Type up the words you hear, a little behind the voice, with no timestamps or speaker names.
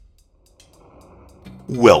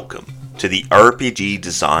Welcome to the RPG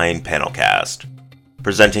Design Panelcast,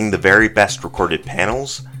 presenting the very best recorded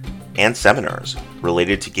panels and seminars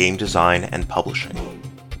related to game design and publishing.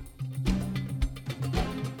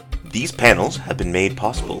 These panels have been made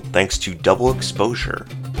possible thanks to Double Exposure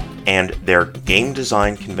and their game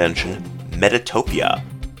design convention, Metatopia,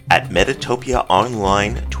 at Metatopia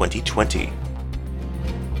Online 2020.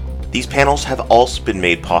 These panels have also been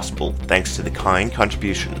made possible thanks to the kind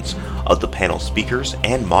contributions of the panel speakers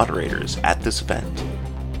and moderators at this event.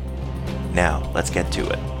 Now, let's get to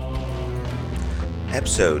it.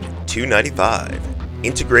 Episode 295,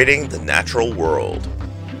 Integrating the Natural World,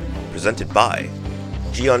 presented by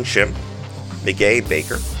Jian Shim, Miguel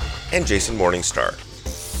Baker, and Jason Morningstar.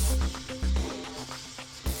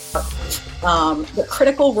 The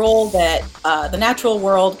critical role that the natural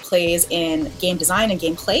world plays in game design and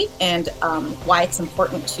gameplay, and why it's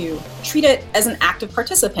important to treat it as an active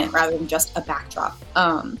participant rather than just a backdrop.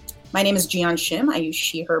 My name is Jian Shim. I use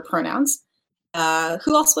she, her pronouns.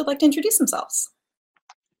 Who else would like to introduce themselves?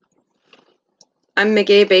 I'm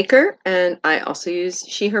Miguel Baker, and I also use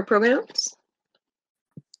she, her pronouns.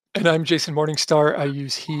 And I'm Jason Morningstar. I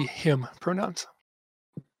use he, him pronouns.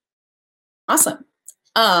 Awesome.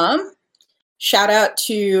 Shout out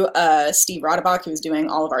to Steve Rodebach, who's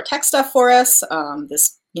doing all of our tech stuff for us.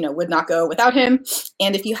 This would not go without him.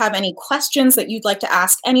 And if you have any questions that you'd like to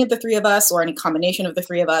ask any of the three of us or any combination of the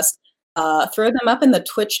three of us, throw them up in the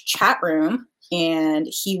Twitch chat room and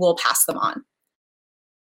he will pass them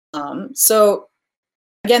on. So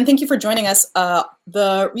again, thank you for joining us.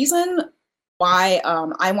 The reason why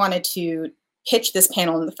I wanted to pitch this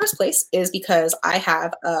panel in the first place is because I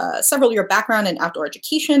have a several-year background in outdoor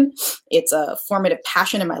education. It's a formative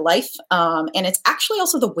passion in my life, and it's actually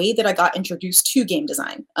also the way that I got introduced to game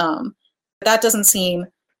design. It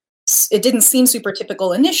didn't seem super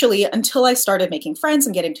typical initially until I started making friends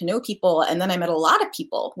and getting to know people, and then I met a lot of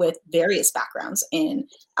people with various backgrounds in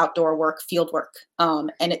outdoor work, field work,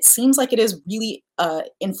 and it seems like it is really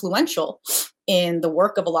influential in the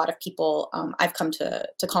work of a lot of people I've come to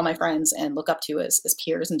call my friends and look up to as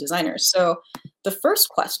peers and designers. So the first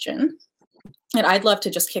question that I'd love to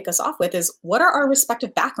just kick us off with is, what are our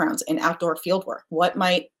respective backgrounds in outdoor field work? What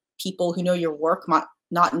might people who know your work not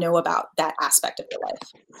know about that aspect of your life?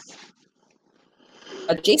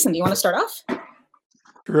 Jason, do you want to start off?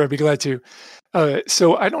 Sure, I'd be glad to.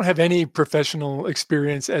 So I don't have any professional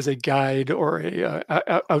experience as a guide or a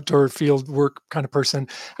outdoor field work kind of person.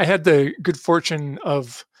 I had the good fortune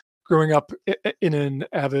of growing up in an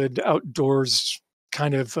avid outdoors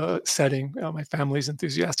kind of setting. My family's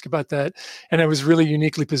enthusiastic about that. And I was really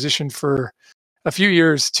uniquely positioned for a few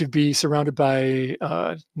years to be surrounded by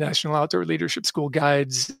National Outdoor Leadership School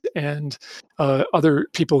guides and other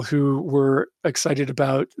people who were excited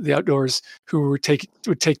about the outdoors, who would take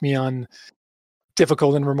me on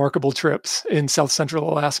difficult and remarkable trips in South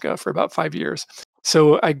Central Alaska for about 5 years.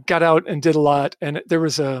 So I got out and did a lot. And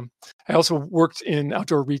I also worked in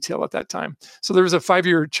outdoor retail at that time. So there was a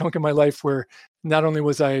 5-year chunk in my life where not only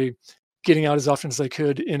was I getting out as often as I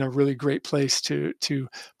could in a really great place to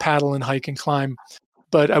paddle and hike and climb,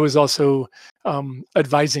 but I was also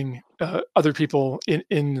advising other people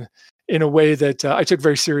in a way that I took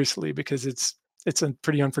very seriously, because it's a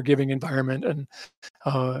pretty unforgiving environment, and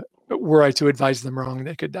were I to advise them wrong,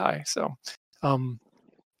 they could die. So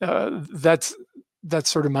that's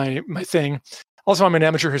sort of my thing. Also, I'm an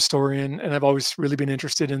amateur historian, and I've always really been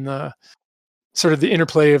interested in the sort of the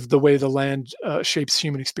interplay of the way the land shapes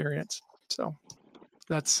human experience. So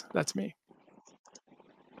that's me.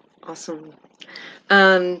 Awesome.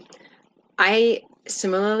 I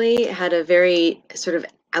similarly had a very sort of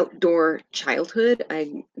outdoor childhood.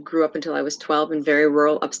 I grew up until I was 12 in very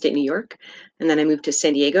rural upstate New York. And then I moved to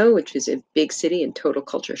San Diego, which is a big city and total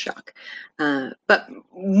culture shock. But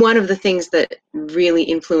one of the things that really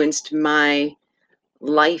influenced my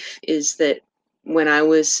life is that when I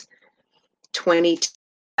was 20,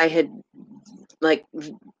 I had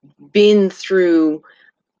been through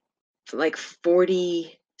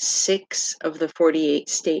 46 of the 48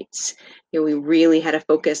 states. We really had a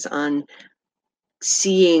focus on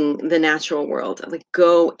seeing the natural world,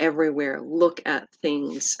 go everywhere, look at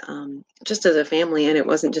things, just as a family. And it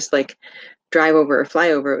wasn't just drive over or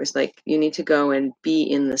fly over. It was you need to go and be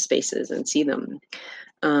in the spaces and see them.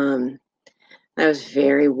 I was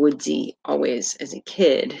very woodsy always as a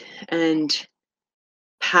kid, and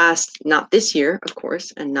past, not this year, of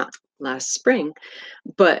course, and not last spring,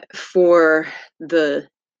 but for the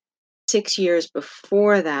 6 years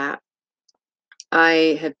before that,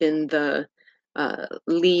 I have been the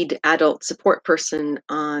lead adult support person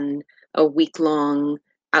on a week-long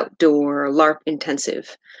outdoor LARP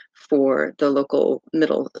intensive for the local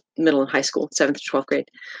middle and high school, 7th to 12th grade.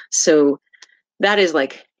 So that is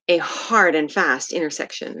like a hard and fast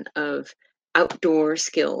intersection of outdoor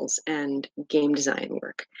skills and game design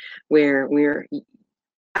work, where we're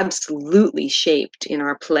absolutely shaped in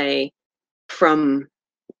our play from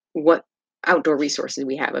what outdoor resources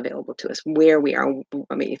we have available to us, where we are.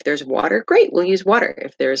 I mean, if there's water, great, we'll use water.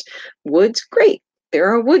 If there's woods, great, there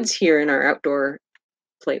are woods here in our outdoor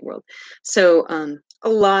play world. So a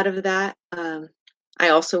lot of that. I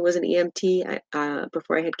also was an EMT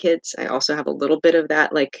before I had kids. I also have a little bit of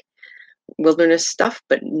that, like wilderness stuff,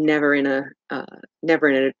 but never in an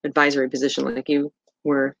advisory position like you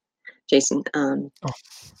were, Jason.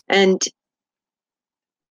 And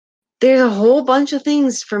there's a whole bunch of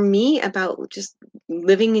things for me about just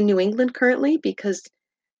living in New England currently, because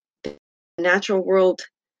the natural world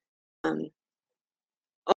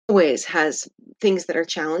always has things that are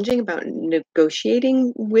challenging about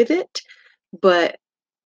negotiating with it, but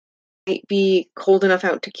might be cold enough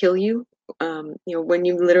out to kill you. When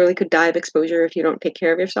you literally could die of exposure if you don't take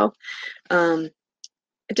care of yourself. It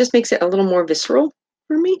just makes it a little more visceral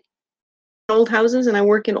for me. Old houses, and I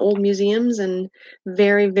work in old museums, and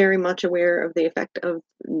very, very much aware of the effect of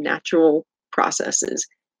natural processes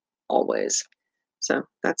always. So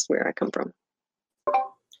that's where I come from.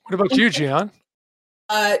 What about you, Gian?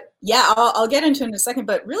 Yeah, I'll get into it in a second,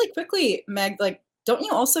 but really quickly, Meg, like, don't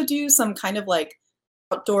you also do some kind of like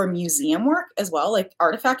outdoor museum work as well, like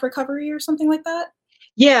artifact recovery or something like that?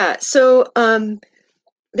 Yeah, so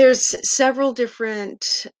there's several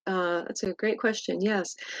different, that's a great question,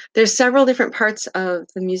 yes. There's several different parts of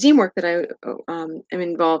the museum work that I am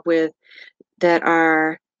involved with that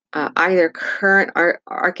are either current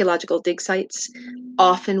archaeological dig sites,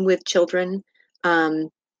 often with children.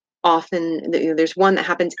 Often, there's one that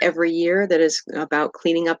happens every year that is about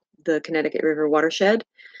cleaning up the Connecticut River watershed.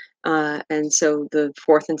 And so the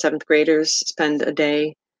 4th and 7th graders spend a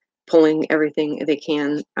day pulling everything they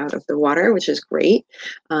can out of the water, which is great,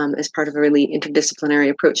 as part of a really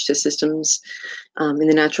interdisciplinary approach to systems in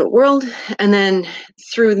the natural world. And then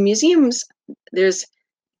through the museums,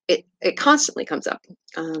 it constantly comes up,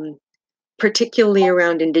 particularly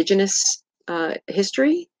around Indigenous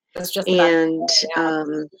history. And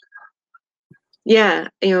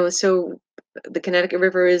so the Connecticut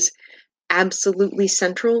River is absolutely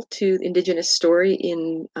central to Indigenous story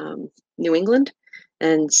in New England.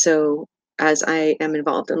 And so as I am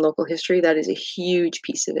involved in local history, that is a huge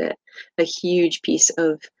piece of it, a huge piece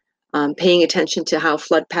of paying attention to how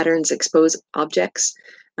flood patterns expose objects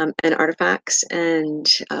and artifacts, and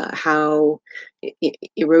how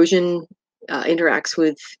erosion interacts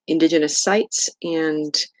with Indigenous sites,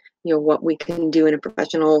 and what we can do in a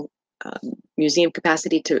professional museum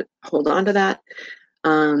capacity to hold on to that.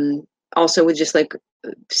 Also with just like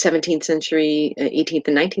 17th century, 18th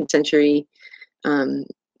and 19th century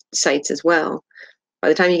sites as well. By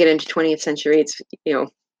the time you get into 20th century, it's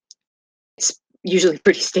usually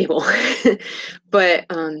pretty stable. But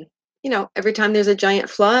every time there's a giant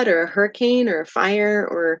flood or a hurricane or a fire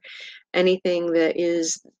or anything that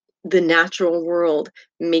is the natural world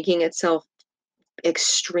making itself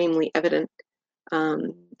extremely evident,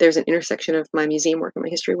 there's an intersection of my museum work and my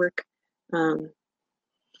history work.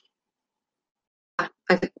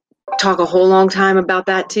 I could talk a whole long time about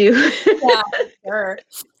that too. Yeah, sure.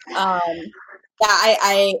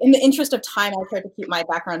 I in the interest of time, I'll try to keep my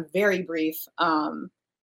background very brief.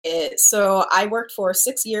 So I worked for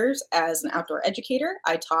 6 years as an outdoor educator.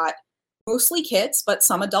 I taught mostly kids, but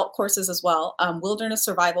some adult courses as well, wilderness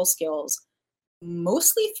survival skills,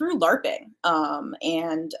 mostly through LARPing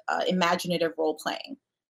and imaginative role playing.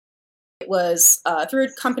 It was through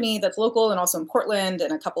a company that's local and also in Portland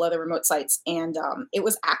and a couple other remote sites. And it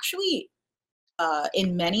was actually,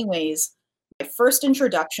 in many ways, my first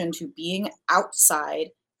introduction to being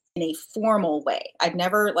outside in a formal way. I'd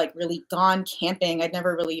never really gone camping. I'd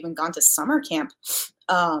never really even gone to summer camp.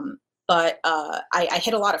 But I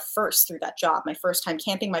hit a lot of firsts through that job. My first time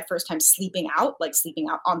camping, my first time sleeping out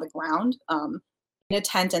on the ground, in a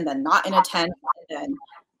tent and then not in a tent, and then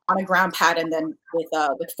on a ground pad, and then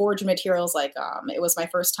with forage materials. It was my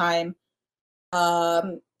first time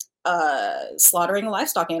slaughtering a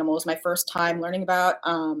livestock animal. It was my first time learning about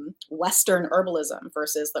Western herbalism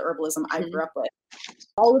versus the herbalism I grew up with.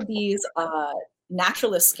 All of these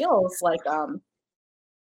naturalist skills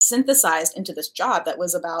synthesized into this job that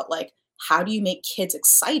was about how do you make kids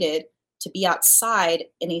excited to be outside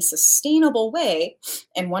in a sustainable way.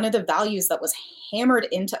 And one of the values that was hammered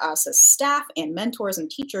into us as staff and mentors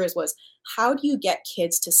and teachers was, how do you get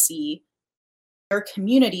kids to see their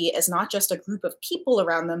community is not just a group of people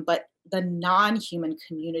around them, but the non-human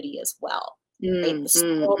community as well. Right? The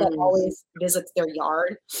squirrel that always visits their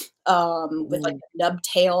yard, with like the nub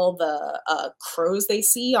tail, the crows they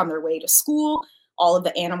see on their way to school, all of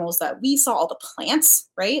the animals that we saw, all the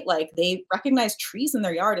plants, right? Like they recognize trees in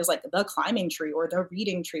their yard as like the climbing tree or the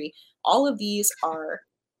reading tree. All of these are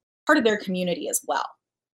part of their community as well.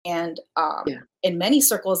 And in many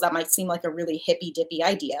circles, that might seem like a really hippy dippy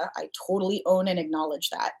idea. I totally own and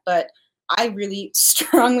acknowledge that. But I really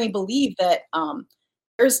strongly believe that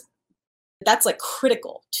that's like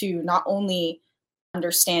critical to not only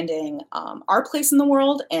understanding our place in the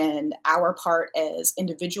world and our part as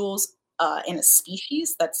individuals in a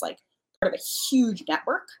species that's like part of a huge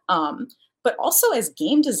network, but also as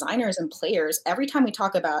game designers and players. Every time we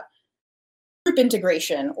talk about group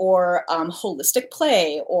integration or holistic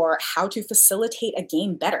play or how to facilitate a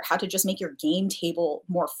game better, how to just make your game table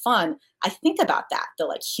more fun, I think about that, the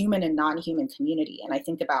like human and non-human community. And I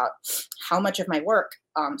think about how much of my work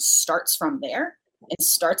starts from there and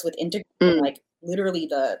starts with integrating like literally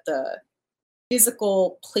the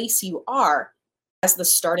physical place you are as the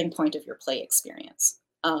starting point of your play experience,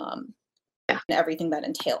 and everything that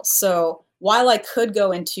entails. So while I could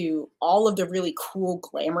go into all of the really cool,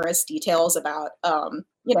 glamorous details about,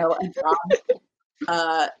 you know, a job,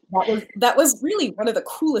 that was really one of the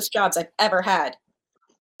coolest jobs I've ever had. At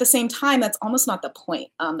the same time, that's almost not the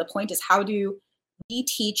point. The point is, how do we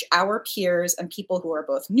teach our peers and people who are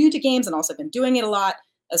both new to games and also been doing it a lot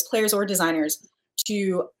as players or designers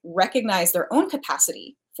to recognize their own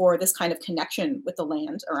capacity for this kind of connection with the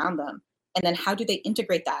land around them? And then how do they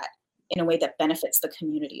integrate that in a way that benefits the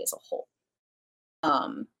community as a whole?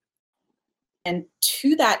 And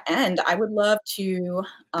to that end, I would love to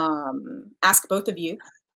ask both of you,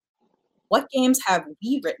 what games have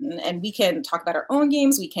we written? And we can talk about our own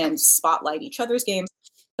games, we can spotlight each other's games.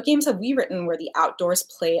 What games have we written where the outdoors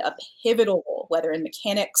play a pivotal role, whether in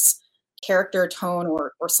mechanics, character, tone,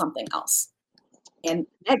 or something else? And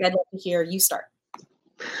Meg, I'd love to hear you start.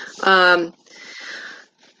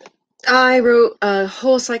 I wrote a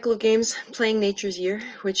whole cycle of games, Playing Nature's Year,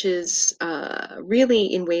 which is really,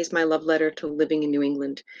 in ways, my love letter to living in New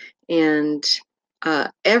England. And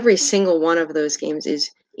every single one of those games is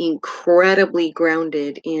incredibly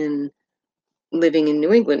grounded in living in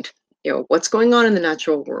New England. You know, what's going on in the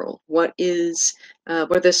natural world? What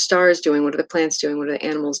are the stars doing? What are the plants doing? What are the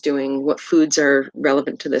animals doing? What foods are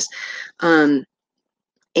relevant to this?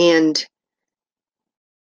 And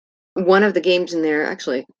one of the games in there,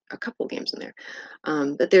 actually a couple games in there,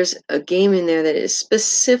 but there's a game in there that is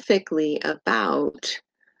specifically about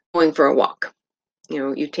going for a walk. You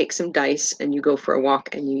know, you take some dice and you go for a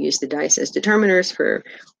walk and you use the dice as determiners for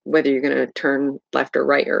whether you're going to turn left or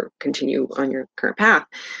right or continue on your current path.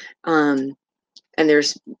 And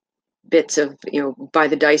there's bits of, you know, by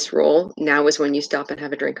the dice roll, now is when you stop and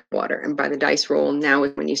have a drink of water. And by the dice roll, now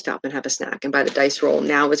is when you stop and have a snack. And by the dice roll,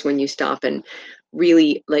 now is when you stop and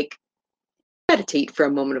really like meditate for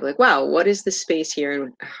a moment of like, wow, what is the space here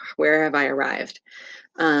and where have I arrived?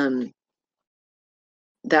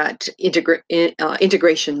 That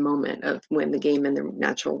integration moment of when the game and the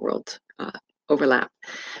natural world overlap.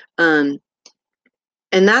 And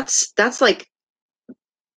that's like,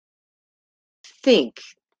 think,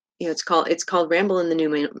 you know, it's called Ramble in the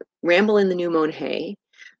New Mown Hay.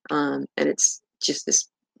 And it's just this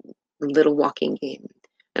little walking game.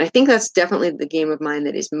 And I think that's definitely the game of mine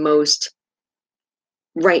that is most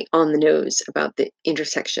right on the nose about the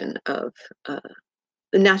intersection of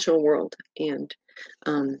the natural world and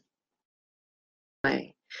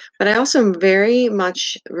play. But I also am very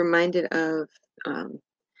much reminded of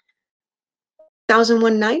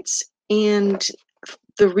 1001 Nights, and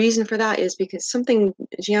the reason for that is because something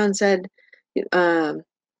Jian said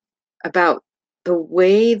about the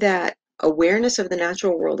way that awareness of the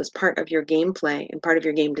natural world is part of your gameplay and part of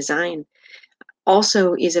your game design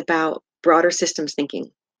also is about broader systems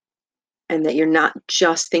thinking, and that you're not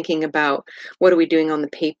just thinking about what are we doing on the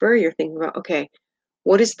paper, you're thinking about, okay,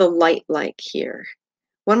 what is the light like here?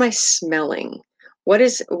 What am I smelling? What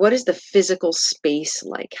is the physical space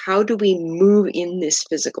like? How do we move in this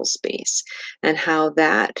physical space? And how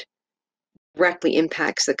that directly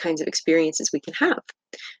impacts the kinds of experiences we can have.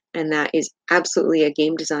 And that is absolutely a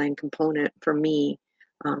game design component for me,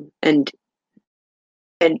 and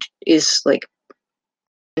is like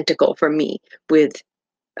identical for me with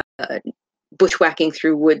bushwhacking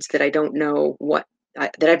through woods that I don't know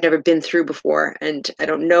that I've never been through before, and I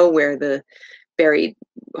don't know where the buried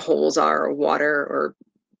holes are or water or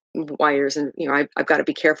wires, and you know I've got to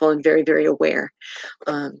be careful and very, very aware,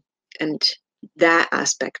 and that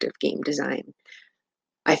aspect of game design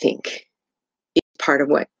I think, is part of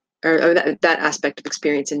what, or that aspect of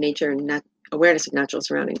experience in nature and awareness of natural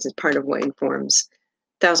surroundings is part of what informs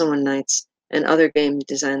 1001 Nights and other game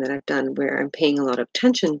design that I've done, where I'm paying a lot of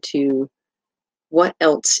attention to what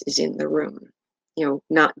else is in the room.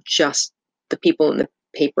 Not just the people and the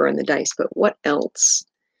paper and the dice, but what else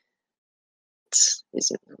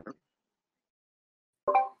is in the room.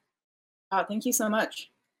 Wow, thank you so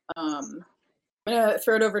much. I'm going to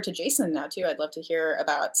throw it over to Jason now, too. I'd love to hear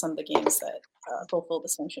about some of the games that fulfill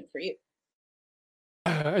this function for you.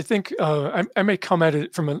 I think I may come at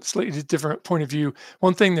it from a slightly different point of view.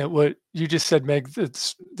 One thing that what you just said, Meg,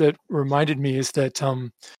 that reminded me is that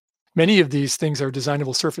many of these things are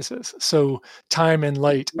designable surfaces. So time and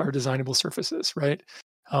light are designable surfaces, right?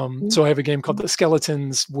 So I have a game called The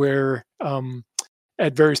Skeletons where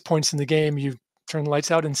at various points in the game, you turn the lights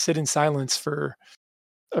out and sit in silence for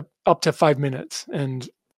up to 5 minutes. And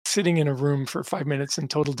sitting in a room for 5 minutes in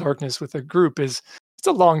total darkness with a group it's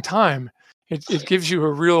a long time. It gives you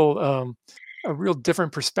a real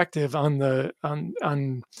different perspective on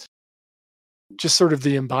just sort of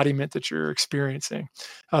the embodiment that you're experiencing.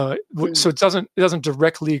 So it doesn't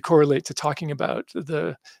directly correlate to talking about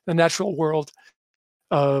the natural world,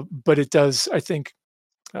 but it does, I think,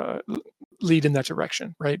 lead in that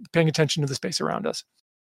direction, right? Paying attention to the space around us.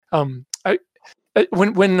 When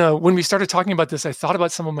we started talking about this, I thought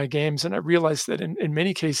about some of my games, and I realized that in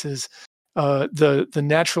many cases, the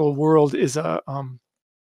natural world is a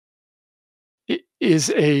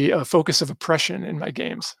focus of oppression in my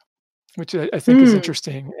games, which I think is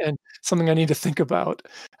interesting and something I need to think about.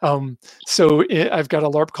 So I've got a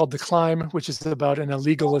LARP called The Climb, which is about an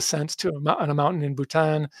illegal ascent on a mountain in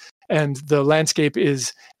Bhutan, and the landscape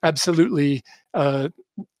is absolutely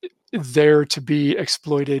there to be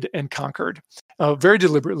exploited and conquered very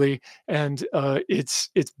deliberately, and it's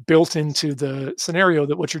built into the scenario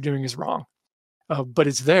that what you're doing is wrong, but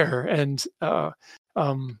it's there, and I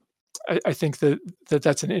think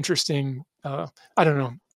that's an interesting. I don't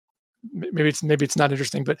know. Maybe it's not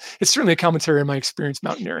interesting, but it's certainly a commentary on my experience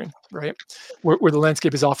mountaineering, right? Where the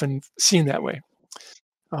landscape is often seen that way.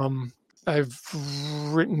 I've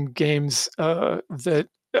written games that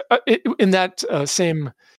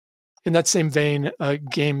in that same vein,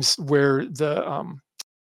 games where the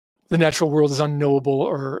natural world is unknowable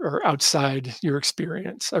or outside your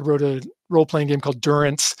experience. I wrote a role-playing game called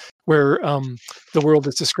Durance, where the world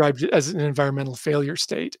is described as an environmental failure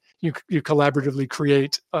state. You collaboratively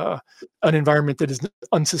create an environment that is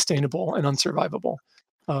unsustainable and unsurvivable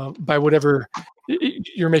by whatever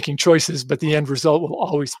you're making choices, but the end result will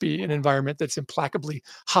always be an environment that's implacably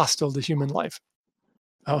hostile to human life.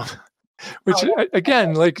 Which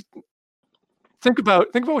again, like, think about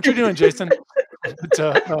what you're doing, Jason. But,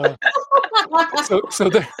 so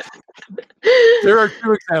there are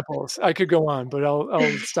two examples. I could go on, but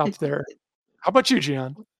I'll stop there. How about you,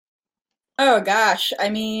 Gian? Oh gosh, I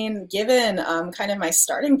mean, given kind of my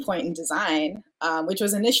starting point in design, which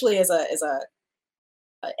was initially as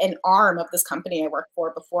an arm of this company I worked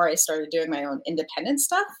for before I started doing my own independent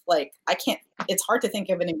stuff. Like, it's hard to think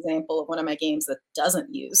of an example of one of my games that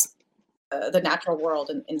doesn't use the natural world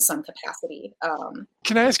in some capacity.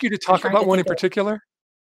 Can I ask you to talk about one in particular?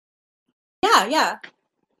 Yeah.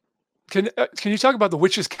 Can you talk about The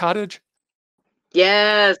Witch's Cottage?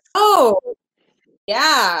 Yes. Oh,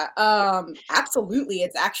 yeah. Absolutely.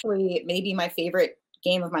 It's actually maybe my favorite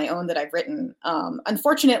game of my own that I've written.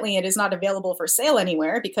 Unfortunately, it is not available for sale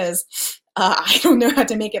anywhere because I don't know how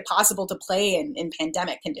to make it possible to play in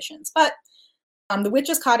pandemic conditions. But The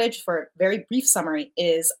Witch's Cottage, for a very brief summary,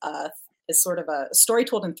 is sort of a story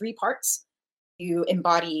told in 3 parts. You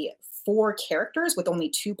embody 4 characters with only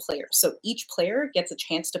 2 players. So each player gets a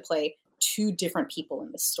chance to play 2 different people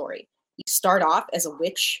in this story. You start off as a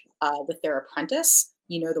witch with their apprentice.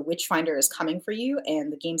 You know the Witchfinder is coming for you,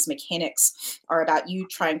 and the game's mechanics are about you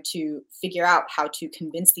trying to figure out how to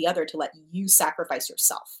convince the other to let you sacrifice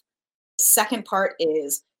yourself. The second part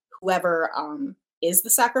is whoever is the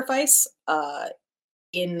sacrifice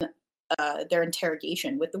in their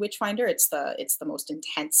interrogation with the Witchfinder. It's the most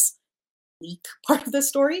intense, bleak part of the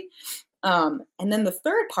story. And then the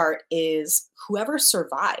third part is whoever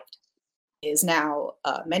survived is now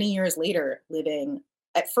many years later living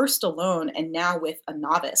at first alone and now with a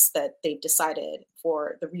novice that they've decided,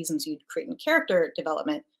 for the reasons you'd create in character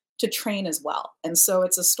development, to train as well. And so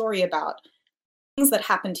it's a story about things that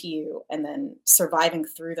happen to you and then surviving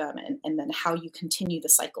through them, and then how you continue the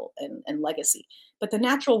cycle and legacy. But the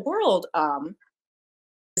natural world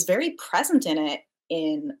is very present in it,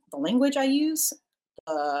 in the language I use.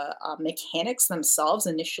 The mechanics themselves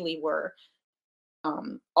initially were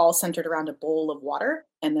all centered around a bowl of water.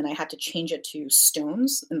 And then I had to change it to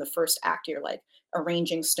stones. In the first act, you're like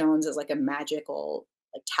arranging stones as like a magical,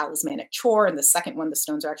 like talismanic chore. And the second one, the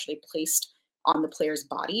stones are actually placed on the player's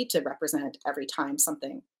body to represent every time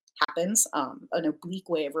something happens. An oblique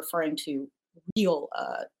way of referring to real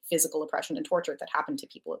physical oppression and torture that happened to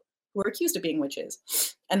people who are accused of being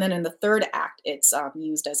witches. And then in the third act, it's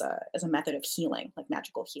used as a method of healing, like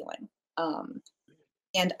magical healing.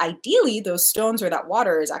 And ideally, those stones or that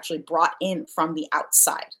water is actually brought in from the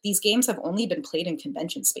outside. These games have only been played in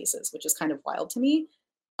convention spaces, which is kind of wild to me.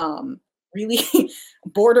 Really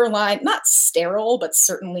borderline, not sterile, but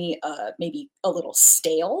certainly maybe a little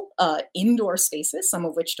stale indoor spaces, some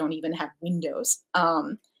of which don't even have windows.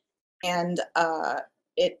 And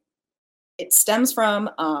it stems from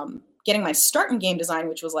getting my start in game design,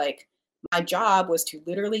 which was like, my job was to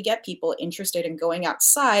literally get people interested in going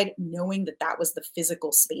outside, knowing that that was the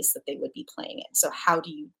physical space that they would be playing in. So how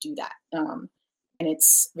do you do that? And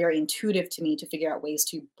it's very intuitive to me to figure out ways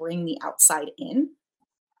to bring the outside in.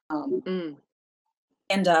 And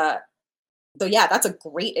so yeah, that's a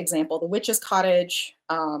great example. The Witch's Cottage,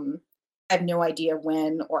 I have no idea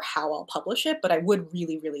when or how I'll publish it, but I would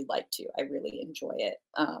really, really like to. I really enjoy it.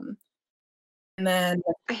 And then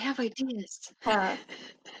I have ideas. And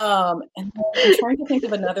then I'm trying to think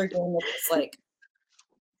of another game that's like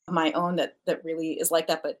my own that really is like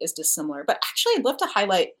that, but is dissimilar. But actually, I'd love to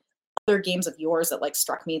highlight other games of yours that like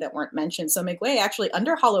struck me that weren't mentioned. So Migwei, actually,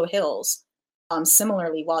 Under Hollow Hills,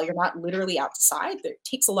 similarly, while you're not literally outside, it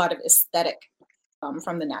takes a lot of aesthetic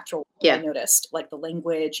from the natural world. I noticed, like the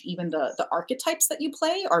language, even the archetypes that you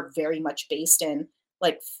play are very much based in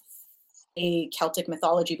like a Celtic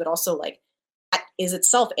mythology, but also like is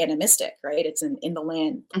itself animistic, right? It's in the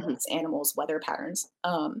land, plants, animals, weather patterns.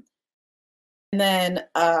 And then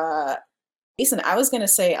Jason, I was going to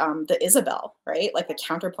say the Isabel, right? Like the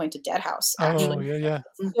counterpoint to Dead House. Actually. Oh, yeah.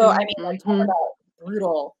 So I mean, like talk about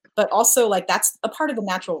brutal, but also like that's a part of the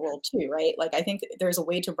natural world too, right? Like I think there's a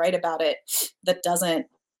way to write about it that doesn't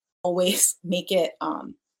always make it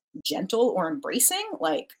gentle or embracing.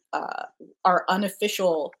 Like our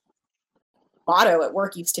unofficial motto at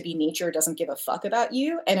work used to be nature doesn't give a fuck about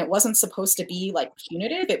you, and it wasn't supposed to be like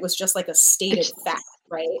punitive. It was just like a stated fact,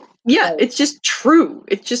 right? Yeah, like, it's just true.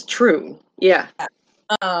 It's just true. Yeah.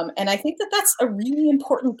 And I think that that's a really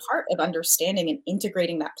important part of understanding and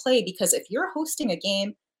integrating that play, because if you're hosting a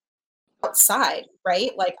game outside,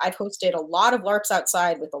 right? Like I've hosted a lot of LARPs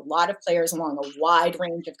outside with a lot of players along a wide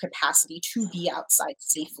range of capacity to be outside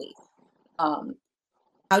safely.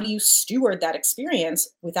 How do you steward that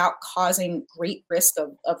experience without causing great risk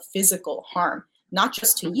of physical harm, not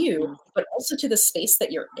just to you, but also to the space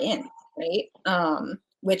that you're in, right?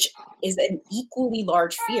 Which is an equally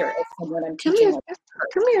large fear from what I'm teaching.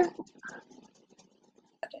 Come here.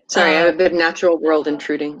 Sorry, I have a bit of natural world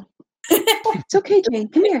intruding. It's okay, Jane.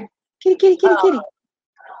 Come here. Kitty.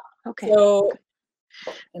 Okay. So,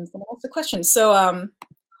 and someone else a question. So, yeah,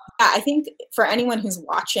 I think for anyone who's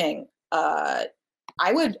watching, I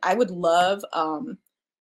would love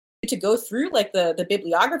to go through like the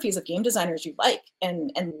bibliographies of game designers you like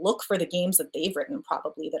and look for the games that they've written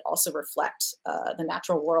probably that also reflect the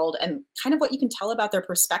natural world and kind of what you can tell about their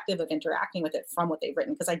perspective of interacting with it from what they've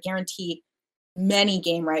written. Because I guarantee many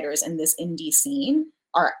game writers in this indie scene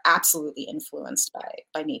are absolutely influenced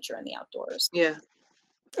by nature and the outdoors. Yeah.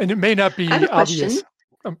 And it may not be I have a obvious.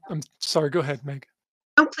 question. I'm sorry, go ahead, Meg.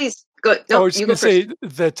 Oh, please. Go. No, I was you going go to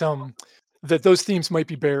first. say that those themes might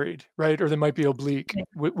be buried, right? Or they might be oblique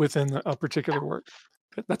within a particular work.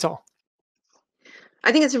 That's all.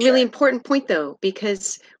 I think it's a really important point, though,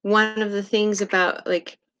 because one of the things about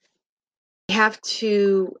like you have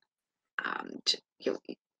to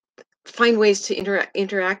find ways to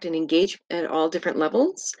interact and engage at all different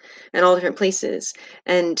levels and all different places,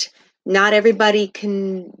 and not everybody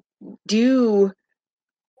can do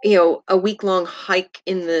a week-long hike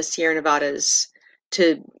in the Sierra Nevadas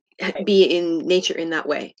to be in nature in that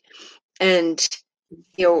way. And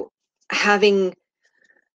having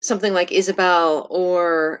something like Isabel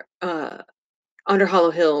or Under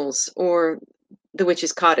Hollow Hills or The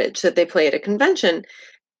Witch's Cottage that they play at a convention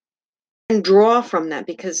and draw from that,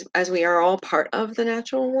 because as we are all part of the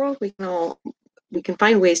natural world, we can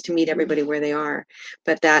find ways to meet everybody where they are.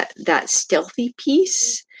 But that stealthy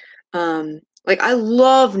piece, like I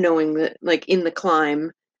love knowing that like in the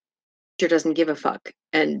climb, nature doesn't give a fuck,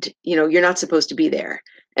 and you're not supposed to be there,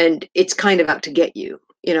 and it's kind of out to get you.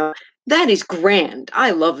 That is grand.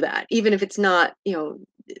 I love that, even if it's not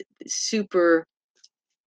super.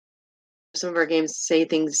 Some of our games say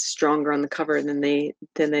things stronger on the cover than they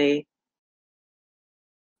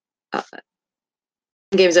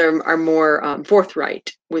games are more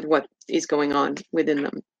forthright with what is going on within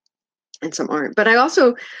them, and some aren't. But I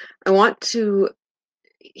want to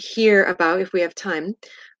hear about, if we have time,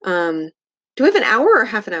 do we have an hour or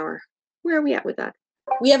half an hour? Where are we at with that?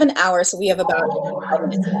 We have an hour, so we have about 5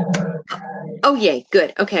 minutes left. Oh, yay,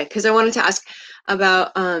 good. Okay, because I wanted to ask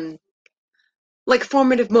about like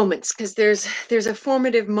formative moments, because there's a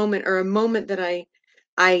formative moment, or a moment that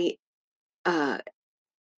I come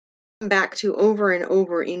back to over and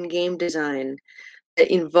over in game design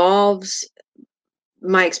that involves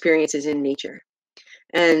my experiences in nature.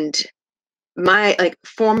 And my like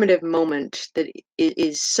formative moment that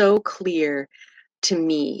is so clear to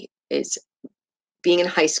me is being in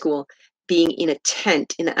high school, being in a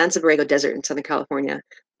tent in the Anza Borrego Desert in Southern California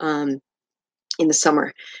in the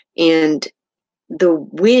summer, and the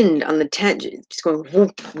wind on the tent just going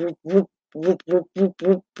whoop, whoop, whoop, whoop, whoop, whoop,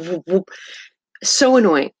 whoop, whoop, whoop. So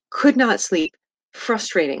annoying. Could not sleep.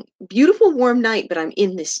 Frustrating. Beautiful warm night, but I'm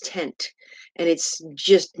in this tent and it's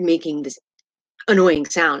just making this annoying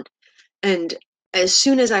sound. And as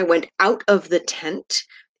soon as I went out of the tent,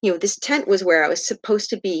 this tent was where I was supposed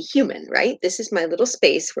to be human, right? This is my little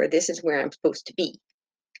space where this is where I'm supposed to be,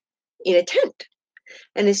 in a tent.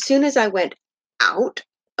 And as soon as I went out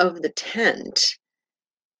of the tent,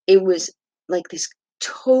 it was like this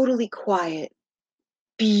totally quiet,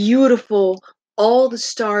 beautiful, all the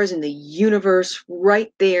stars in the universe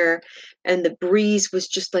right there. And the breeze was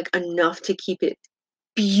just like enough to keep it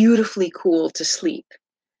beautifully cool to sleep.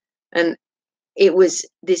 And it was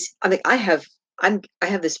this, I mean, I have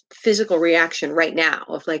this physical reaction right now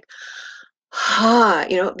of like,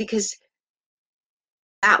 because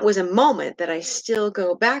that was a moment that I still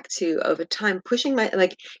go back to, of a time pushing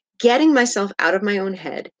getting myself out of my own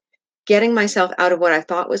head, getting myself out of what I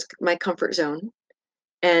thought was my comfort zone.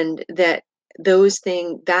 And that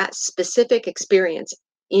that specific experience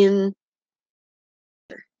in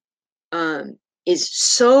is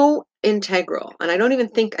so integral. And I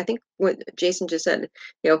think what Jason just said,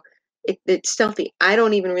 it's stealthy. I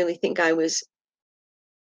don't even really think I was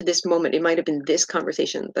this moment. It might have been this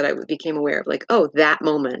conversation that I became aware of, like, oh, that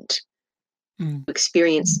moment to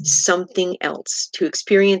experience something else, to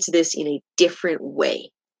experience this in a different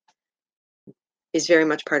way, is very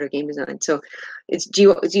much part of game design. So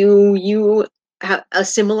do you have a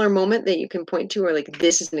similar moment that you can point to, or like,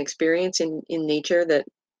 this is an experience in nature that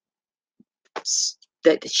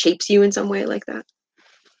shapes you in some way like that?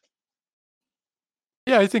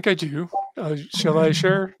 Yeah, I think I do. Shall I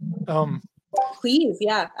share? Please,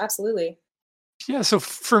 yeah, absolutely. Yeah, so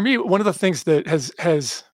for me, one of the things that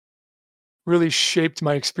has really shaped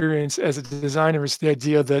my experience as a designer is the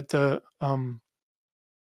idea that the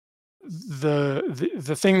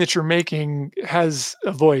thing that you're making has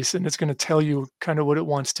a voice, and it's going to tell you kind of what it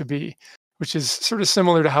wants to be, which is sort of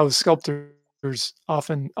similar to how sculptors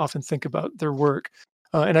often think about their work.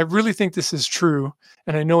 And I really think this is true.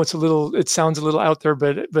 And I know it sounds a little out there,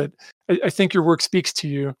 but I think your work speaks to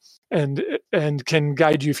you and can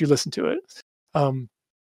guide you if you listen to it. And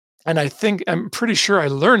I'm pretty sure I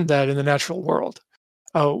learned that in the natural world,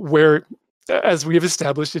 where, as we have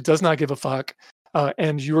established, it does not give a fuck,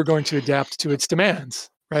 and you are going to adapt to its demands,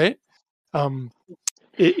 right? That's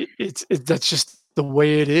just the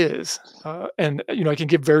way it is. And I can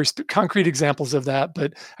give very concrete examples of that,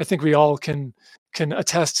 but I think we all can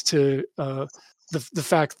attest to the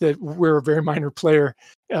fact that we're a very minor player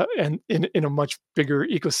and in a much bigger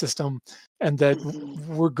ecosystem, and that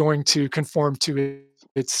we're going to conform to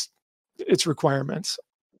its requirements,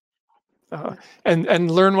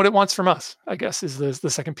 and learn what it wants from us, I guess, is the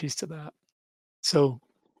second piece to that. So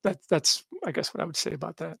that's I guess what I would say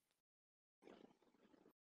about that.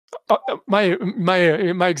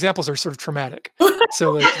 My examples are sort of traumatic,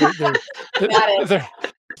 so like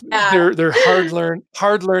they're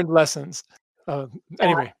hard learned lessons.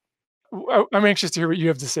 Anyway, I'm anxious to hear what you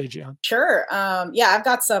have to say, Gian. Sure. Yeah, I've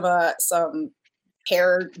got some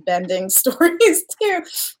hair bending stories too,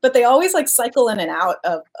 but they always like cycle in and out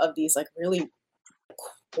of these like really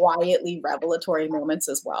quietly revelatory moments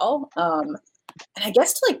as well. And I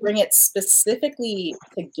guess to like bring it specifically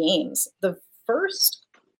to games, I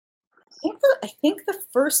think the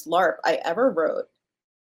first LARP I ever wrote,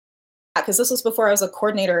 because this was before I was a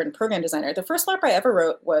coordinator and program designer. The first LARP I ever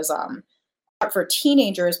wrote was for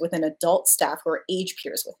teenagers with an adult staff who were age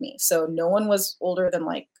peers with me. So no one was older than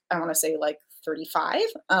like, I want to say like 35.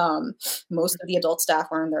 Most of the adult staff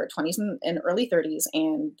were in their 20s and early 30s,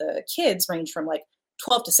 and the kids range from like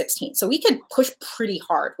 12 to 16. So we could push pretty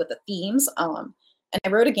hard with the themes. And I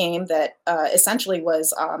wrote a game that essentially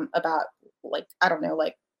was about like, I don't know,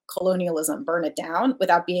 like colonialism, burn it down,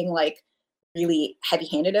 without being like really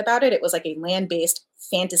heavy-handed about it. It was like a land-based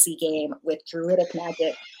fantasy game with druidic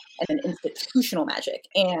magic and then institutional magic.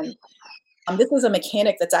 And this is a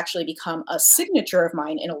mechanic that's actually become a signature of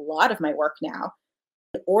mine in a lot of my work now.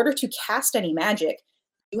 In order to cast any magic,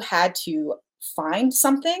 you had to find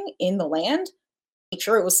something in the land, make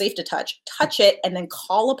sure it was safe to touch it, and then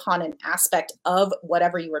call upon an aspect of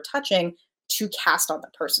whatever you were touching to cast on the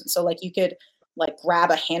person. So like you could like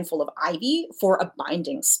grab a handful of ivy for a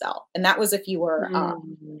binding spell, and that was if you were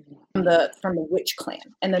from the witch clan.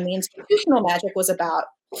 And then the institutional magic was about,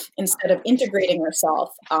 instead of integrating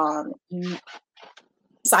yourself, you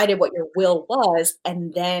decided what your will was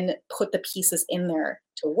and then put the pieces in there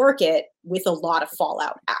to work it with a lot of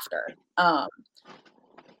fallout after.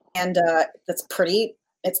 And that's pretty,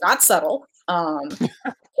 it's not subtle.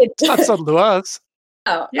 It's not subtle to us.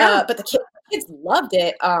 But the kids loved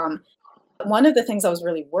it. One of the things I was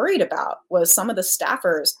really worried about was some of the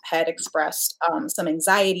staffers had expressed some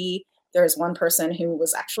anxiety. There was one person who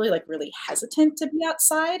was actually like really hesitant to be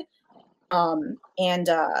outside. And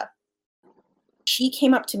she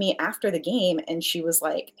came up to me after the game and she was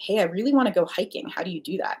like, "Hey, I really want to go hiking. How do you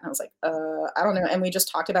do that?" And I was like, I don't know. And we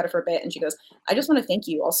just talked about it for a bit. And she goes, "I just want to thank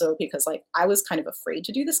you also because like I was kind of afraid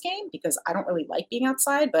to do this game because I don't really like being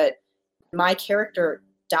outside, but my character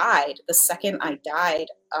died the second I died.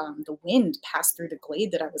 The wind passed through the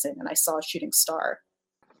glade that I was in and I saw a shooting star.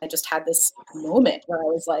 I just had this moment where I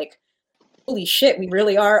was like, holy shit, we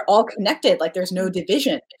really are all connected. Like there's no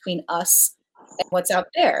division between us and what's out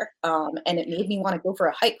there." And it made me want to go for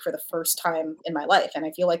a hike for the first time in my life. And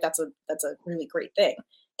I feel like that's a really great thing.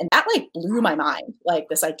 And that like blew my mind, like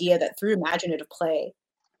this idea that through imaginative play,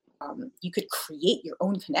 you could create your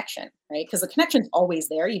own connection, right? Because the connection's always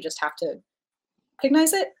there. You just have to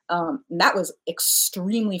recognize it. And that was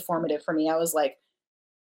extremely formative for me. I was like,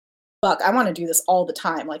 fuck, I want to do this all the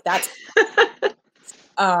time. Like that's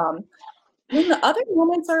then the other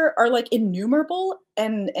moments are like innumerable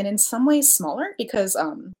and in some ways smaller because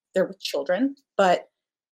they're with children, but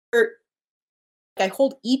I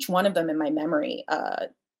hold each one of them in my memory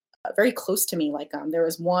very close to me. Like there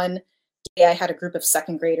was one day I had a group of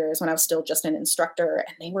second graders when I was still just an instructor,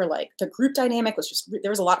 and they were like, the group dynamic was just,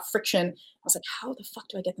 there was a lot of friction. I was like, how the fuck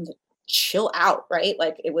do I get them to chill out, right?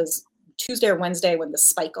 Like it was Tuesday or Wednesday when the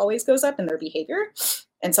spike always goes up in their behavior.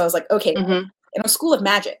 And so I was like, okay, in a school of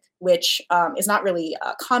magic, which is not really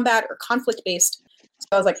combat or conflict based. So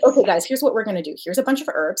I was like, okay, guys, here's what we're going to do. Here's a bunch of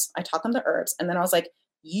herbs. I taught them the herbs. And then I was like,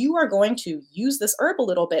 you are going to use this herb a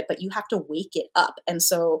little bit, but you have to wake it up. And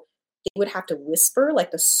so they would have to whisper like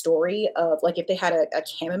the story of like, if they had a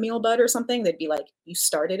chamomile bud or something, they'd be like, you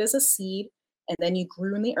started as a seed and then you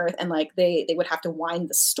grew in the earth. And like, they would have to wind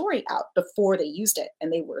the story out before they used it.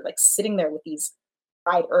 And they were like sitting there with these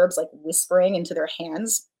dried herbs, like whispering into their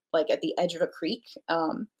hands, like at the edge of a creek.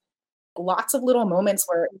 Lots of little moments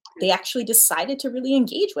where they actually decided to really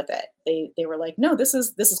engage with it. They were like, no, this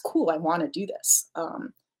is cool. I want to do this.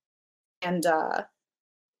 And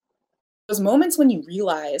those moments when you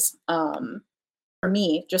realize, for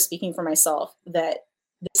me, just speaking for myself, that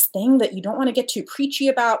this thing that you don't want to get too preachy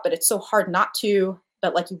about, but it's so hard not to,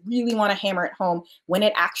 but like you really want to hammer it home when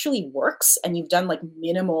it actually works and you've done like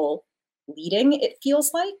minimal leading, it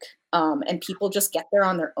feels like, and people just get there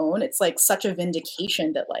on their own. It's like such a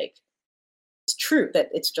vindication that like, it's true that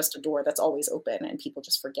it's just a door that's always open and people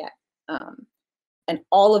just forget. And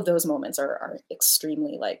all of those moments are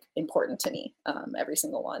extremely like important to me, every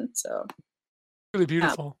single one. So really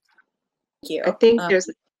beautiful. Thank you. I think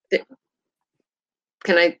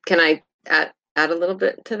can I add a little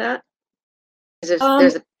bit to that?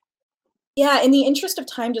 Yeah, in the interest of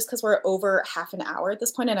time, just because we're over half an hour at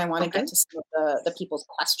this point, and I want to get to some of the people's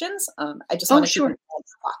questions. I just want to keep on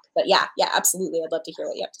clock. But yeah, absolutely. I'd love to hear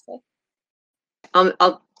what you have to say.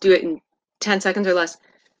 I'll do it in 10 seconds or less.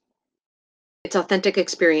 It's authentic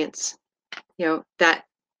experience. You know, that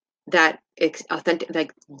authentic,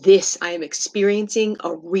 like this, I am experiencing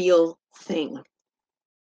a real thing.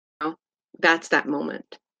 You know, that's that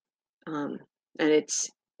moment. And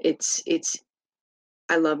it's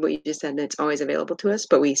I love what you just said, and it's always available to us,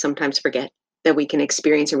 but we sometimes forget that we can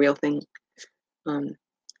experience a real thing. And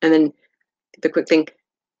then the quick thing,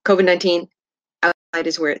 COVID-19, outside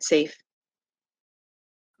is where it's safe.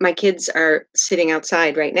 My kids are sitting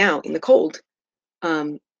outside right now in the cold,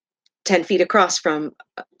 10 feet across from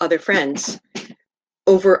other friends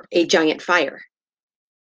over a giant fire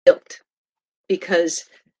built, because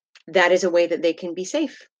that is a way that they can be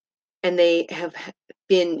safe. And they have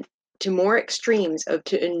been to more extremes of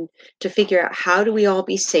to figure out how do we all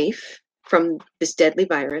be safe from this deadly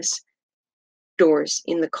virus, doors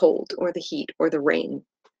in the cold or the heat or the rain.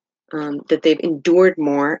 that they've endured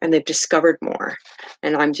more and they've discovered more.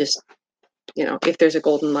 And I'm just, if there's a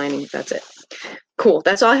golden lining, that's it. Cool.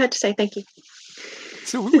 That's all I had to say. Thank you.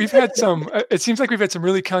 So we've had some. It seems like we've had some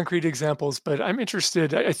really concrete examples, but I'm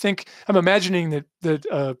interested. I think I'm imagining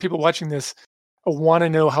that people watching this want to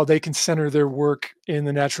know how they can center their work in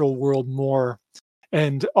the natural world more,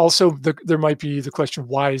 and also there might be the question,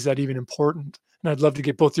 why is that even important? And I'd love to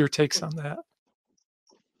get both your takes on that.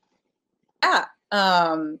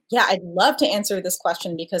 Yeah, I'd love to answer this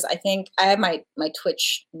question because I think I have my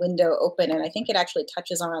Twitch window open, and I think it actually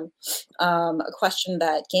touches on a question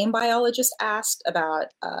that Game Biologist asked about.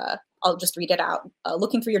 I'll just read it out.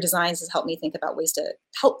 Looking for your designs has helped me think about ways to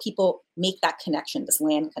help people make that connection, this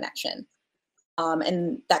land connection.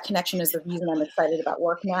 And that connection is the reason I'm excited about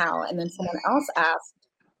work now. And then someone else asked,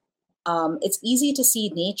 it's easy to see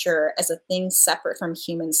nature as a thing separate from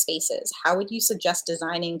human spaces. How would you suggest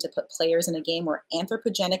designing to put players in a game where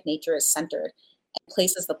anthropogenic nature is centered and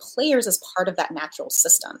places the players as part of that natural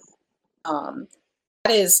system? I'm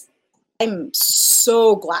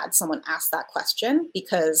so glad someone asked that question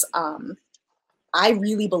because I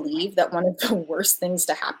really believe that one of the worst things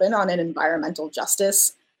to happen on an environmental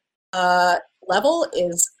justice level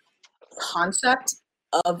is concept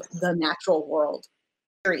of the natural world.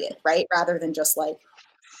 Period, right? Rather than just like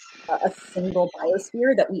a single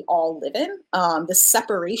biosphere that we all live in. The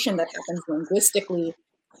separation that happens linguistically,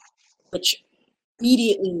 which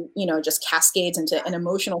immediately, just cascades into an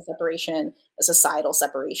emotional separation, a societal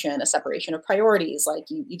separation, a separation of priorities. Like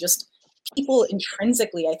you just, people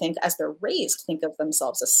intrinsically, I think, as they're raised, think of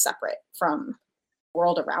themselves as separate from the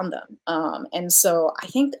world around them. And so I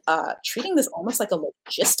think treating this almost like a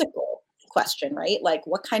logistical question, right? Like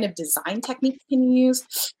what kind of design techniques can you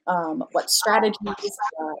use? What strategies?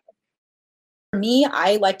 For me,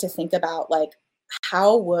 I like to think about like,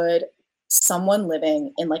 how would someone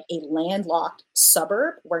living in like a landlocked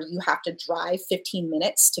suburb where you have to drive 15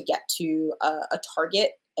 minutes to get to a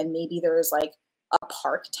Target and maybe there's like a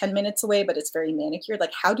park 10 minutes away, but it's very manicured.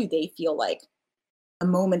 Like, how do they feel like the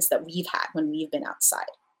moments that we've had when we've been outside,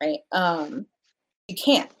 right?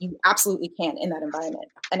 You absolutely can in that environment.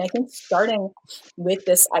 And I think starting with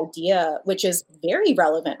this idea, which is very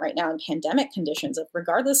relevant right now in pandemic conditions, of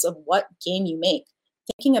regardless of what game you make,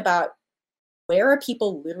 thinking about where are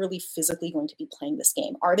people literally physically going to be playing this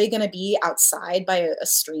game? Are they going to be outside by a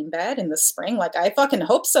stream bed in the spring? Like, I fucking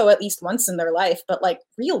hope so at least once in their life. But like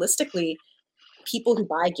realistically, people who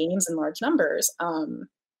buy games in large numbers,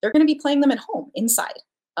 they're going to be playing them at home inside.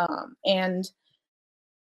 And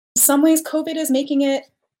in some ways, COVID is making it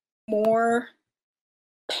more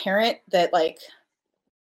apparent that like,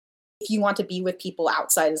 if you want to be with people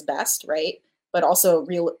outside is best, right? But also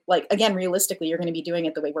realistically, you're going to be doing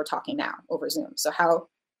it the way we're talking now over Zoom. So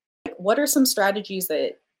what are some strategies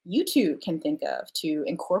that you two can think of to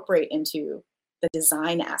incorporate into the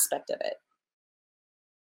design aspect of it?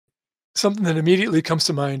 Something that immediately comes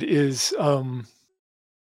to mind is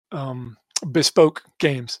bespoke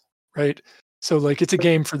games, right? So like it's a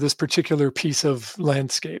game for this particular piece of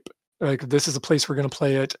landscape. Like this is a place we're going to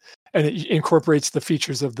play it, and it incorporates the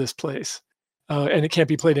features of this place, and it can't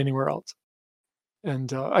be played anywhere else.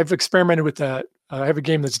 And I've experimented with that. I have a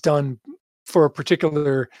game that's done for a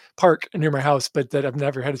particular park near my house, but that I've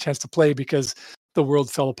never had a chance to play because the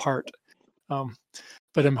world fell apart.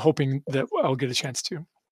 But I'm hoping that I'll get a chance to.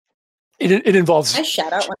 It involves. I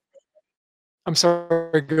shout out. I'm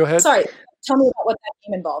sorry. Go ahead. Sorry. Tell me about what that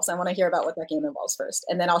game involves. I want to hear about what that game involves first,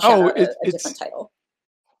 and then I'll shout out a different title.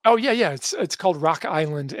 Oh yeah. It's called Rock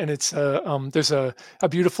Island, and it's there's a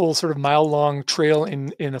beautiful sort of mile-long trail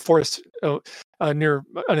in a forest near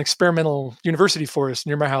an experimental university forest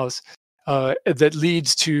near my house that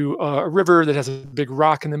leads to a river that has a big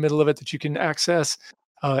rock in the middle of it that you can access.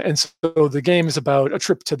 And so the game is about a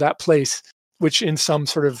trip to that place, which in some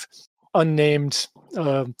sort of unnamed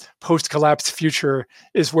post-collapse future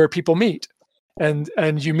is where people meet, and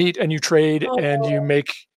you meet and you trade and you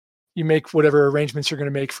make whatever arrangements you're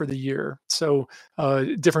going to make for the year. So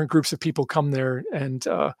different groups of people come there, and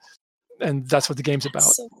that's what the game's about.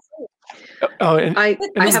 So cool. I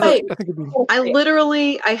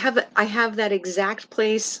have that exact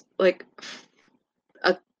place, like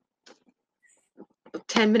a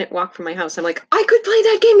 10-minute walk from my house. I'm like, I could play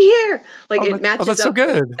that game here. Like it matches that's up. So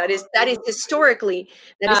good. That is historically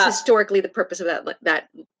the purpose of that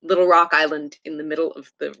little rock island in the middle of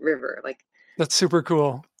the river. Like that's super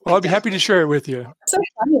cool. Well, I'd be happy to share it with you. So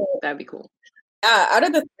funny. That'd be cool. Out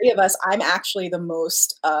of the three of us, I'm actually the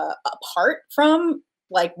most apart from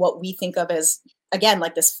like what we think of as, again,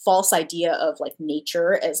 like this false idea of like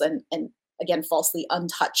nature as and again, falsely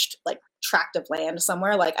untouched, like tract of land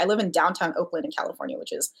somewhere. Like I live in downtown Oakland in California,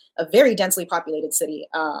 which is a very densely populated city.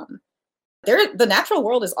 The natural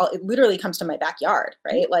world it literally comes to my backyard,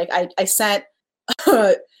 right? Like I sent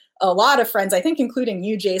a lot of friends, I think including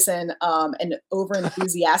you, Jason, an over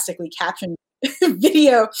enthusiastically captioned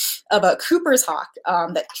video of a Cooper's hawk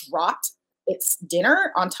that dropped its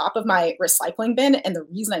dinner on top of my recycling bin. And the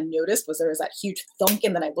reason I noticed was there was that huge thunk,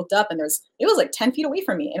 and then I looked up and it was like 10 feet away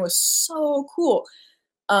from me, and it was so cool.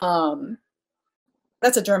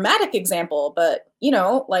 That's a dramatic example, but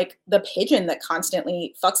like the pigeon that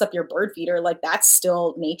constantly fucks up your bird feeder, like that's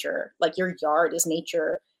still nature. Like your yard is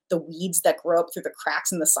nature. The weeds that grow up through the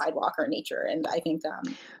cracks in the sidewalk are nature. And I think,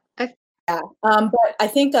 but I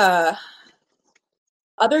think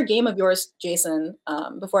other game of yours, Jason,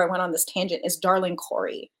 before I went on this tangent, is Darling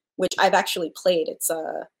Corey, which I've actually played. It's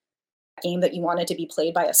a game that you wanted to be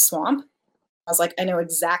played by a swamp. I was like, I know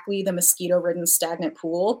exactly the mosquito-ridden stagnant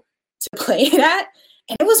pool to play it at.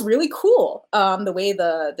 And it was really cool. The way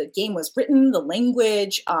the game was written, the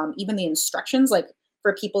language, even the instructions, like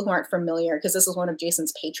for people who aren't familiar, because this is one of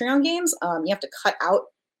Jason's Patreon games, you have to cut out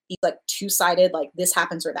these like two-sided, like this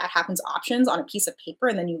happens or that happens options on a piece of paper,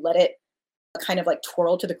 and then you let it kind of like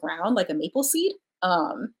twirl to the ground like a maple seed.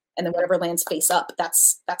 And then whatever lands face up,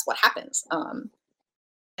 that's what happens.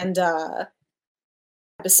 And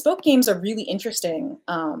bespoke games are really interesting.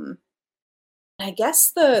 I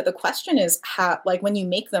guess the question is how, like when you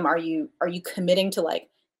make them, are you committing to like,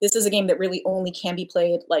 this is a game that really only can be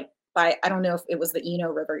played like by, I don't know if it was the Eno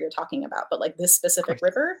River you're talking about, but like this specific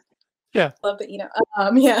river? Yeah. Love the Eno.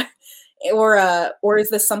 Yeah. Or is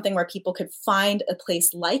this something where people could find a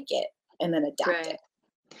place like it and then adapt it?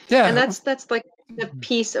 Yeah. And that's like the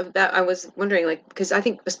piece of that I was wondering, like, because I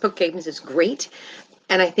think bespoke games is great.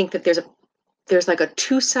 And I think that there's like a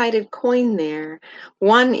two-sided coin there.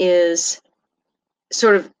 One is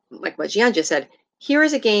sort of like what Gian just said, here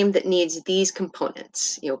is a game that needs these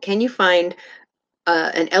components. Can you find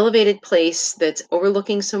an elevated place that's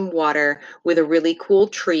overlooking some water with a really cool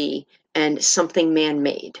tree and something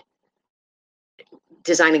man-made?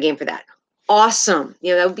 Design a game for that. Awesome.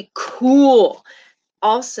 That would be cool.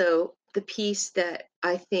 Also, the piece that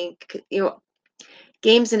I think,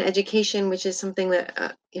 games and education, which is something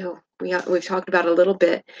that, we've talked about a little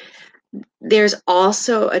bit. There's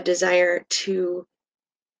also a desire to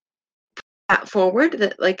forward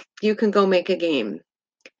that like you can go make a game,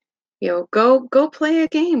 go play a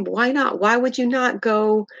game. Why not? Why would you not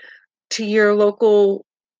go to your local,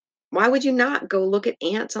 why would you not go look at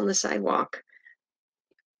ants on the sidewalk?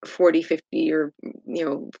 40, 50 or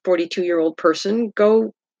 42-year-old person,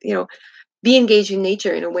 go be engaged in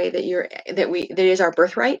nature in a way that is our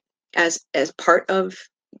birthright as part of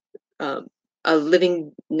a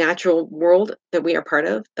living natural world that we are part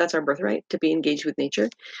of. That's our birthright, to be engaged with nature.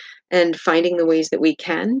 And finding the ways that we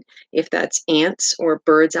can, if that's ants or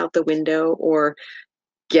birds out the window or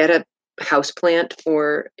get a houseplant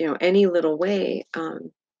or, any little way,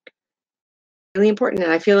 really important.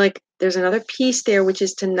 And I feel like there's another piece there, which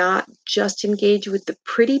is to not just engage with the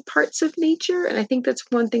pretty parts of nature. And I think that's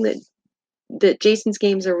one thing that Jason's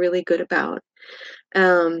games are really good about.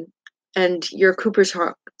 And your Cooper's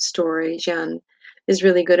Hawk story, Gian, is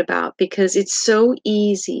really good about, because it's so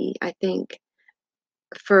easy, I think,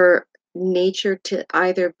 for nature to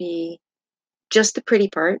either be just the pretty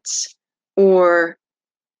parts or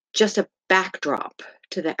just a backdrop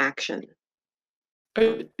to the action.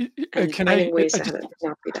 Can I ways to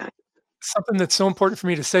not be that. Something that's so important for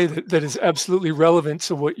me to say that is absolutely relevant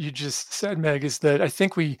to what you just said, Meg, is that I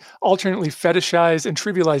think we alternately fetishize and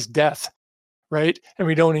trivialize death, right? And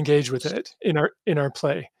we don't engage with it in our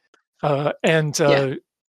play. That's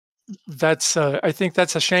I think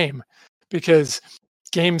that's a shame, because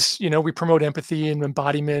games, we promote empathy and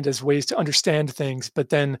embodiment as ways to understand things, but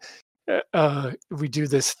then we do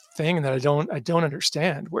this thing that I don't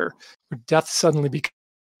understand, where death suddenly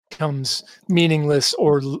becomes meaningless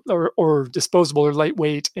or disposable or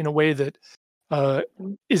lightweight in a way that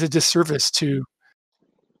is a disservice to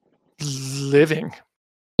living.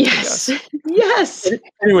 Yes. Yes.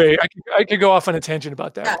 Anyway, I could go off on a tangent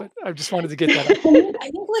about that, but I just wanted to get that out. I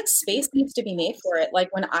think like space needs to be made for it.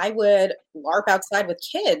 Like when I would LARP outside with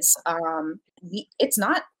kids, it's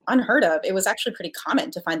not unheard of. It was actually pretty common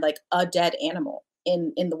to find like a dead animal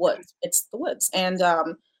in the woods. It's the woods. And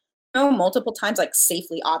multiple times, like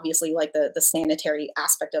safely, obviously, like the sanitary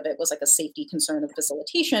aspect of it was like a safety concern of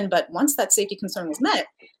facilitation. But once that safety concern was met,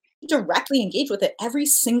 directly engage with it every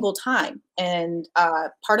single time. And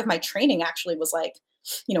part of my training actually was like,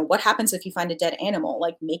 what happens if you find a dead animal?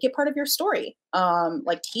 Like make it part of your story.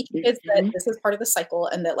 Like teach kids that this is part of the cycle,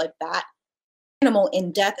 and that like that animal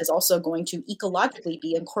in death is also going to ecologically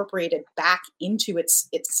be incorporated back into its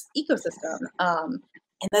ecosystem.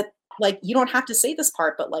 And that, like, you don't have to say this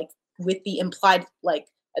part, but like with the implied like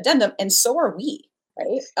addendum, and so are we,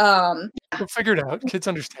 right? We'll figure it out. Kids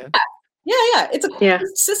understand. Yeah, it's a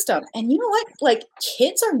closed system. And you know what? Like,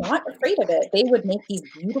 kids are not afraid of it. They would make these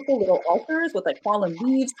beautiful little altars with like fallen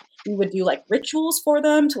leaves. We would do like rituals for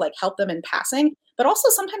them to like help them in passing. But also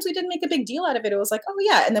sometimes we didn't make a big deal out of it. It was like, oh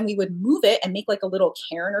yeah. And then we would move it and make like a little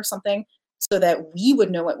cairn or something so that we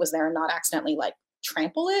would know it was there and not accidentally like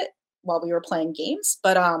trample it while we were playing games.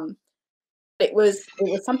 But it was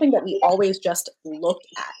something that we always just looked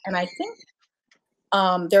at. And I think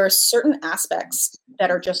there are certain aspects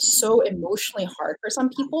that are just so emotionally hard for some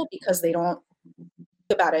people because they don't think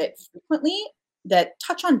about it frequently, that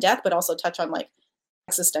touch on death, but also touch on like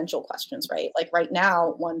existential questions, right? Like right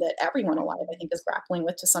now, one that everyone alive, I think, is grappling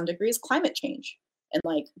with to some degree is climate change and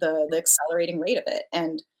like the accelerating rate of it.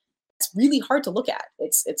 And it's really hard to look at.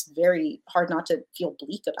 It's very hard not to feel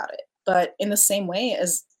bleak about it. But in the same way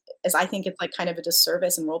as I think it's like kind of a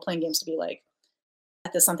disservice in role-playing games to be like,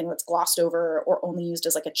 death is something that's glossed over or only used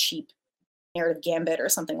as like a cheap narrative gambit or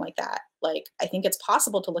something like that. Like, I think it's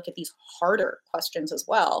possible to look at these harder questions as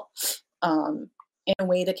well, in a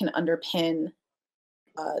way that can underpin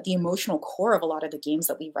the emotional core of a lot of the games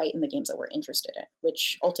that we write and the games that we're interested in,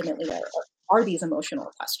 which ultimately are these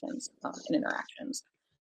emotional questions and interactions.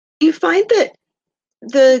 Do you find that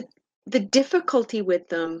the difficulty with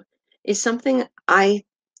them is something I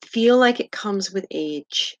feel like it comes with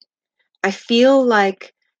age? I feel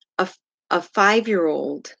like a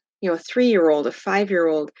 5-year-old, a 3-year-old, a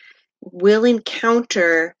 5-year-old will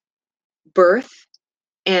encounter birth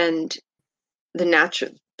and the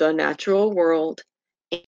natural world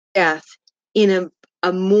and death in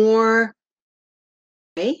a more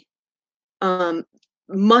way,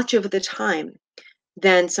 much of the time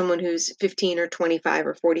than someone who's 15 or 25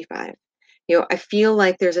 or 45. I feel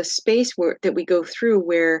like there's a space that we go through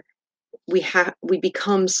where we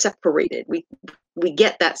become separated. We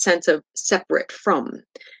get that sense of separate from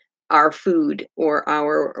our food or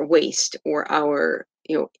our waste or our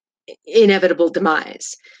inevitable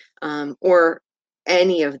demise, or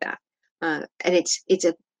any of that. And it's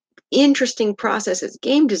an interesting process as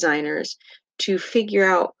game designers to figure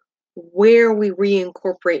out where we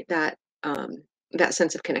reincorporate that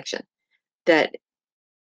sense of connection that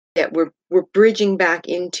we're bridging back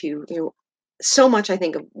into. So much, I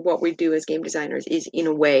think, of what we do as game designers is, in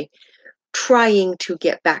a way, trying to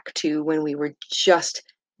get back to when we were just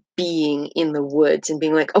being in the woods and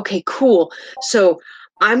being like, okay, cool. So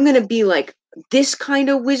I'm going to be like this kind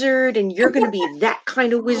of wizard, and you're going to be that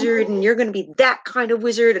kind of wizard, and you're going to be that kind of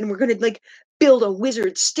wizard, and we're going to like build a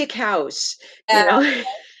wizard stick house, and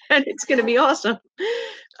it's going to be awesome.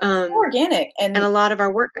 Organic. And a lot of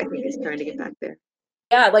our work, I think, is trying to get back there.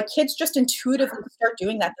 Yeah, like kids just intuitively start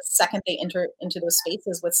doing that the second they enter into those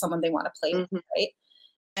spaces with someone they want to play with, right?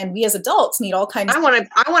 And we as adults need all kinds. I want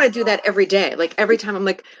to do that every day. Like every time I'm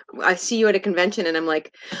like, I see you at a convention, and I'm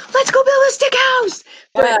like, let's go build a stick house.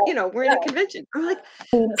 But we're in a convention. I'm like,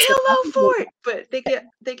 hello for it. But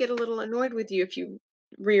they get a little annoyed with you if you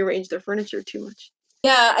rearrange their furniture too much.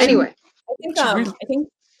 Yeah. Anyway, I think.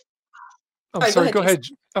 Oh, sorry. Go ahead.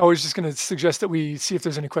 I was just going to suggest that we see if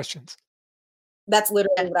there's any questions. That's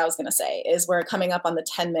literally what I was going to say, is we're coming up on the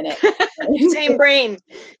 10-minute. Same brain.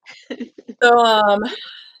 So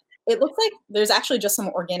it looks like there's actually just some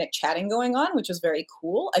organic chatting going on, which is very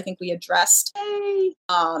cool. I think we addressed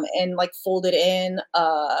and like folded in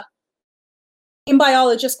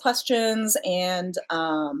biologist questions and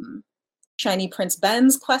Shiny Prince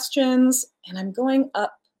Ben's questions. And I'm going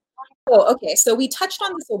up. Oh, okay. So we touched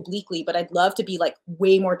on this obliquely, but I'd love to be like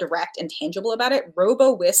way more direct and tangible about it.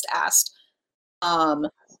 Robo Wist asked,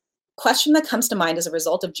 question that comes to mind as a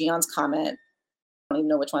result of Gion's comment, I don't even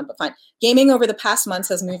know which one, but fine. Gaming over the past months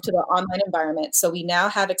has moved to the online environment, so we now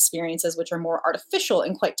have experiences which are more artificial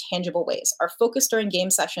in quite tangible ways. Our focus during game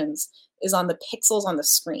sessions is on the pixels on the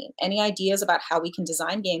screen. Any ideas about how we can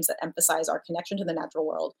design games that emphasize our connection to the natural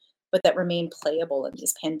world, but that remain playable in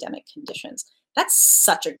these pandemic conditions? That's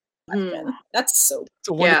such a question. That's so. It's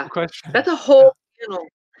a wonderful question. That's a whole panel.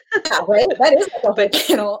 Yeah, right? That is like a whole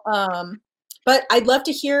panel. But I'd love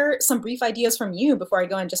to hear some brief ideas from you before I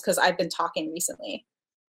go in, just because I've been talking recently.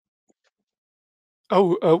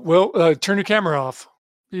 Well, turn your camera off.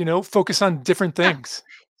 Focus on different things.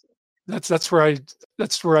 That's where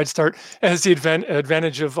I'd start. It has the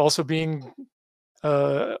advantage of also being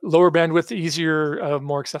lower bandwidth, easier,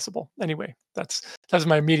 more accessible. Anyway, that's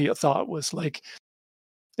my immediate thought, was like,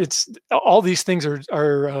 it's all these things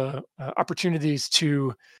are opportunities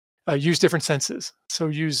to use different senses. So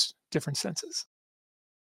use different senses.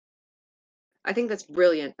 I think that's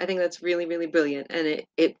brilliant. I think that's really, really brilliant. And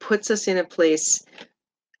it puts us in a place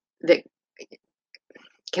that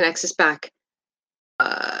connects us back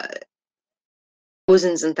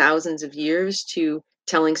thousands and thousands of years to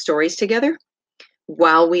telling stories together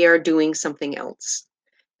while we are doing something else.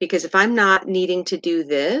 Because if I'm not needing to do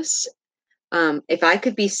this, if I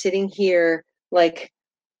could be sitting here, like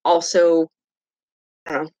also,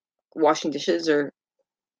 I don't know, washing dishes or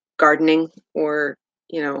gardening or,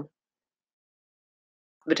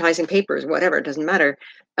 advertising papers, whatever, it doesn't matter.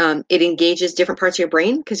 It engages different parts of your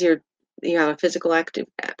brain because you have a physical active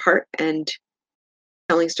part, and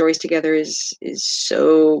telling stories together is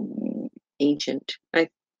so ancient. I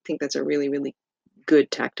think that's a really, really good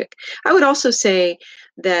tactic. I would also say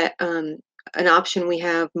that an option we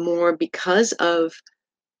have more because of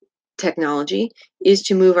technology is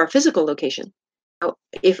to move our physical location. Now,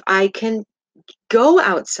 if I can go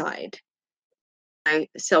outside my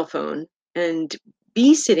cell phone and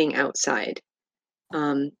be sitting outside,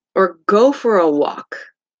 or go for a walk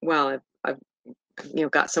while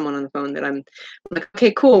I've got someone on the phone that I'm like,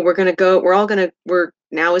 okay, cool, we're gonna go. We're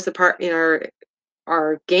now is the part in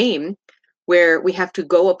our game where we have to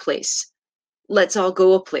go a place. Let's all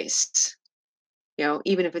go a place.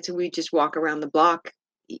 Even if we just walk around the block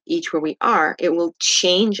each where we are, it will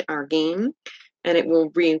change our game, and it will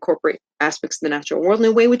reincorporate aspects of the natural world in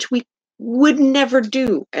a way which we would never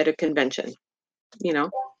do at a convention.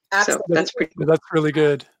 Absolutely. So that's pretty cool. That's really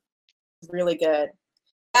good. Really good.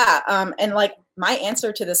 Yeah. And like my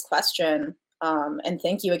answer to this question, and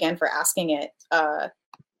thank you again for asking it,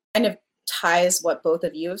 kind of ties what both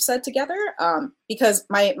of you have said together. Because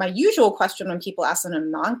my usual question when people ask in a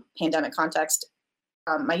non-pandemic context,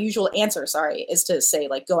 my usual answer, is to say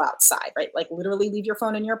like go outside, right? Like literally leave your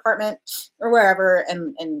phone in your apartment or wherever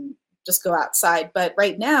and just go outside. But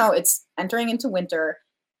right now it's entering into winter.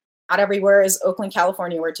 Not everywhere is Oakland,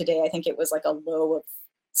 California, where today I think it was like a low of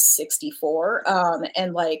 64.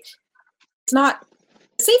 And like it's not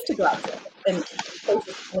safe to go outside in places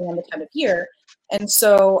depending on the time of year. And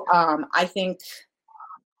so I think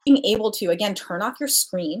being able to again turn off your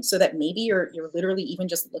screen so that maybe you're literally even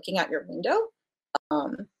just looking out your window.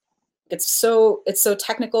 It's so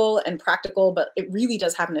technical and practical, but it really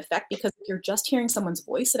does have an effect because if you're just hearing someone's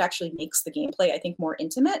voice, it actually makes the gameplay, I think, more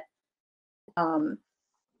intimate.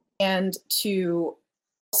 And to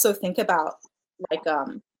also think about like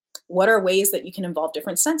what are ways that you can involve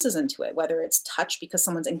different senses into it, whether it's touch because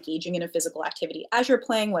someone's engaging in a physical activity as you're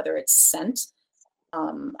playing, whether it's scent.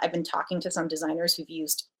 I've been talking to some designers who've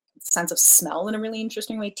used sense of smell in a really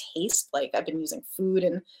interesting way, taste. Like I've been using food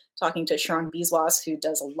and talking to Sharon Beeswass, who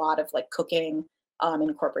does a lot of like cooking and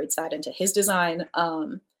incorporates that into his design.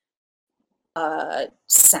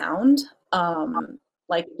 Sound,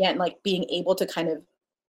 like again, like being able to kind of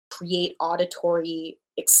create auditory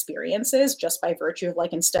experiences just by virtue of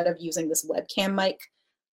like instead of using this webcam mic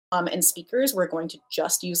and speakers, we're going to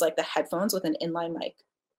just use like the headphones with an inline mic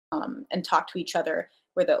and talk to each other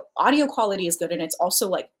where the audio quality is good and it's also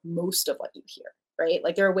like most of what you hear, right?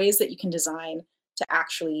 Like there are ways that you can design to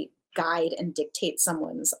actually guide and dictate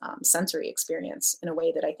someone's sensory experience in a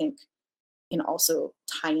way that I think can also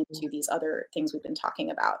tie into these other things we've been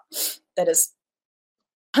talking about that is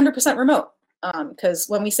 100% remote. Because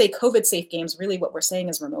when we say COVID safe games, really what we're saying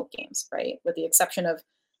is remote games, right? With the exception of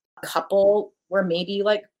a couple where maybe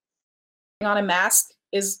like putting on a mask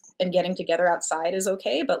is and getting together outside is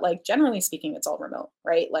okay, but like generally speaking, it's all remote,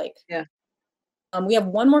 right? Like, yeah. We have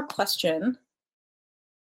one more question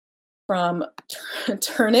from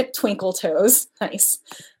Turnip Twinkle Toes. Nice.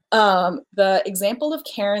 The example of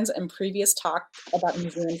Karen's and previous talk about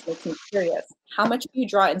museums makes me curious. How much do you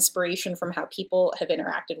draw inspiration from how people have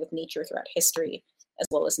interacted with nature throughout history, as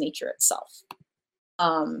well as nature itself?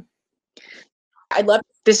 I love.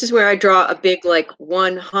 This is where I draw a big like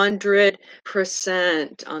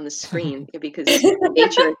 100% on the screen because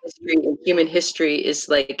nature and history and human history is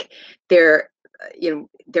like they're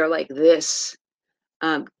like this.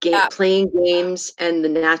 Playing games and the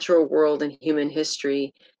natural world and human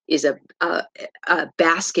history is a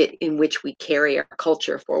basket in which we carry our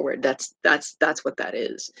culture forward. That's what that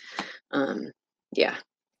is. Yeah.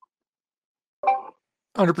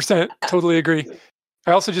 100%. Totally agree.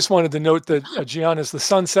 I also just wanted to note that, Gianna, as the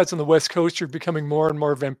sun sets on the West Coast, you're becoming more and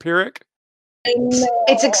more vampiric. I know.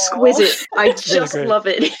 It's exquisite. I just love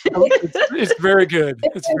it. It's very good.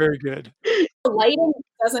 It's very good. The lighting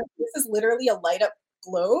doesn't, this is literally a light up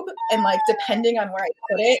globe. And like, depending on where I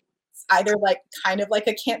put it, it's either like kind of like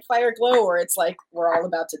a campfire glow or it's like, we're all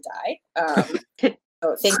about to die.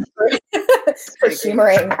 So thank you for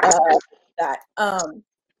humoring that.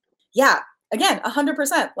 Yeah, again,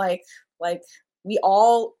 100%. Like we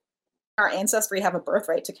all, our ancestry, have a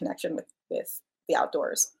birthright to connection with the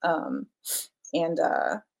outdoors. And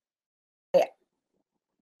I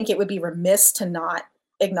think it would be remiss to not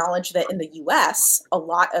acknowledge that in the US, a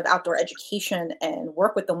lot of outdoor education and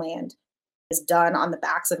work with the land is done on the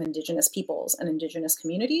backs of Indigenous peoples and Indigenous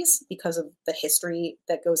communities because of the history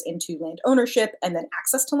that goes into land ownership and then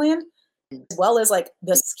access to land, as well as like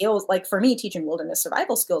the skills. Like for me, teaching wilderness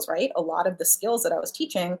survival skills, right? A lot of the skills that I was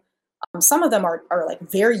teaching, some of them are like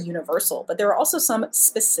very universal, but there are also some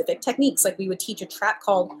specific techniques. Like we would teach a trap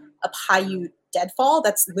called a Paiute deadfall.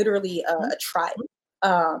 That's literally a tribe.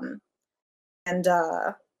 And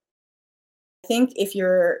I think if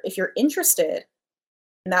you're interested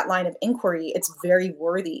in that line of inquiry, it's very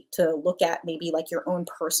worthy to look at maybe like your own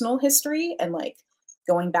personal history and like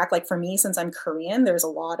going back. Like for me, since I'm Korean, there's a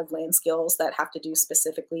lot of land skills that have to do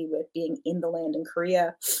specifically with being in the land in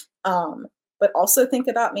Korea. But also think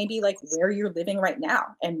about maybe like where you're living right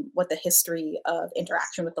now and what the history of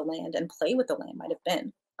interaction with the land and play with the land might have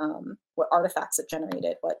been, what artifacts it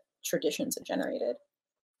generated, what traditions it generated.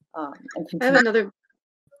 I have another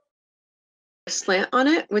slant on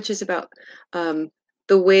it, which is about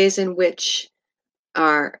the ways in which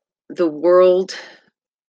the world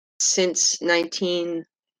since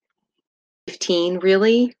 1915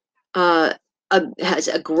 really has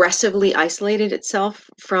aggressively isolated itself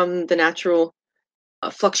from the natural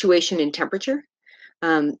fluctuation in temperature.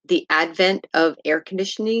 The advent of air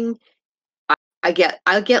conditioning, I get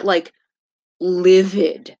like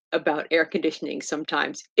livid about air conditioning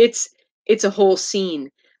sometimes. It's a whole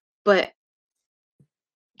scene, but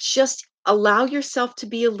just allow yourself to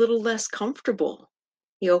be a little less comfortable.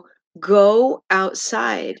 Go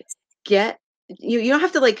outside. You don't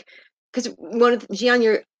have to like, because Gian,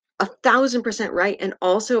 you're 1,000% right. And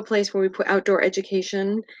also a place where we put outdoor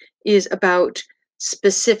education is about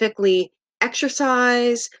specifically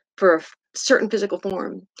exercise for a certain physical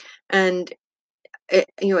form. And it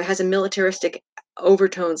has a militaristic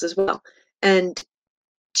overtones as well. And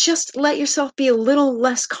just let yourself be a little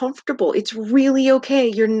less comfortable. It's really okay.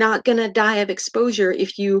 You're not going to die of exposure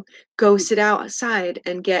if you go sit outside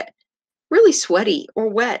and get really sweaty or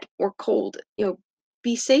wet or cold.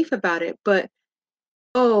 Be safe about it, but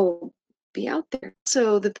be out there.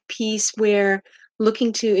 So the piece where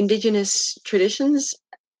looking to Indigenous traditions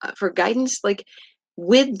for guidance, like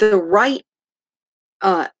with the right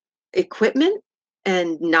equipment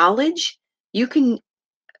and knowledge, you can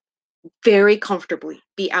very comfortably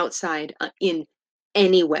be outside in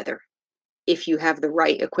any weather if you have the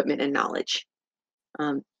right equipment and knowledge.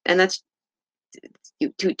 And that's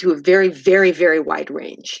to a very, very, very wide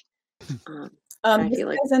range. I feel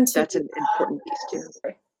like that's an important piece too.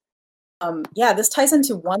 Yeah, this ties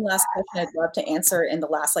into one last question I'd love to answer in the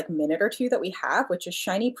last like minute or two that we have, which is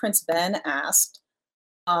Shiny Prince Ben asked,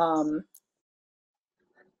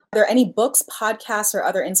 are there any books, podcasts, or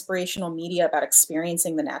other inspirational media about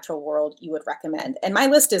experiencing the natural world you would recommend? And my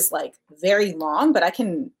list is like very long, but I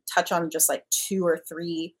can touch on just like 2 or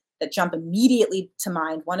 3 that jump immediately to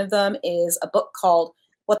mind. One of them is a book called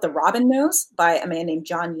What the Robin Knows by a man named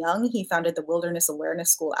John Young. He founded the Wilderness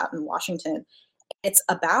Awareness School out in Washington. It's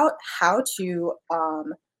about how to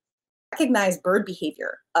recognize bird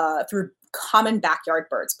behavior through common backyard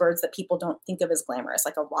birds that people don't think of as glamorous,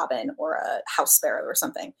 like a robin or a house sparrow or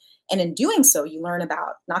something. And in doing so, you learn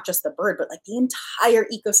about not just the bird, but like the entire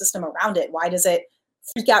ecosystem around it. Why does it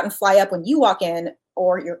freak out and fly up when you walk in,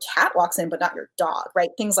 or your cat walks in, but not your dog,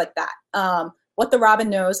 right? Things like that. What the Robin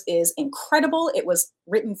Knows is incredible. It was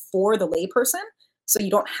written for the layperson, so you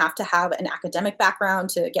don't have to have an academic background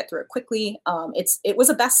to get through it quickly. It was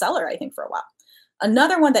a bestseller, I think, for a while.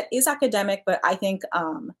 Another one that is academic, but I think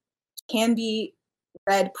can be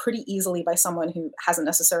read pretty easily by someone who hasn't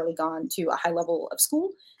necessarily gone to a high level of school,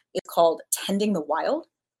 is called Tending the Wild,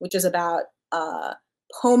 which is about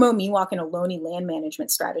Pomo, Miwok, and Ohlone land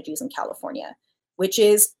management strategies in California, which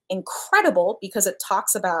is incredible because it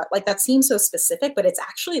talks about, like, that seems so specific, but it's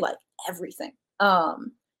actually like everything.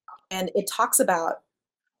 And it talks about,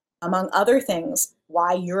 among other things,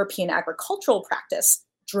 why European agricultural practice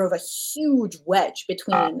drove a huge wedge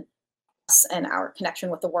between us and our connection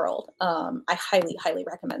with the world. I highly, highly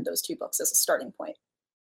recommend those 2 books as a starting point.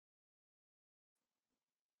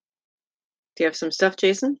 Do you have some stuff,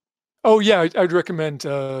 Jason? Oh yeah, I'd recommend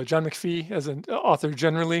John McPhee as an author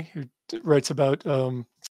generally, who writes about the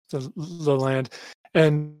land,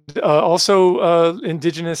 and also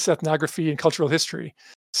Indigenous ethnography and cultural history.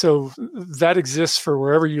 So that exists for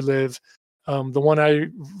wherever you live. The one I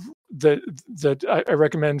that I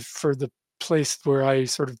recommend for the place where I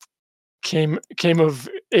sort of came of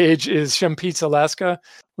age is Shempets, Alaska,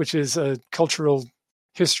 which is a cultural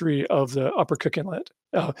history of the Upper Cook Inlet,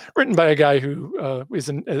 written by a guy who is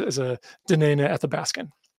a Denena Athabascan.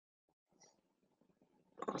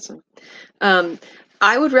 Awesome.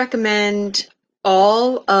 I would recommend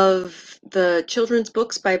all of the children's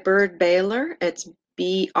books by Bird Baylor. It's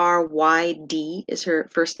B-R-Y-D is her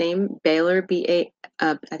first name. Baylor, I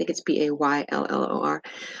think it's B-A-Y-L-L-O-R.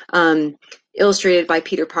 Illustrated by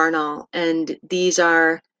Peter Parnall. And these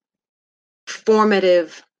are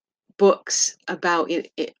formative books about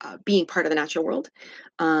being part of the natural world.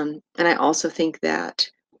 And I also think that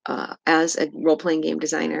as a role-playing game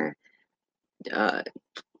designer,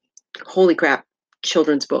 holy crap,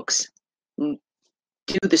 children's books.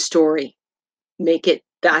 Do the story. Make it,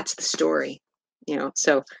 that's the story.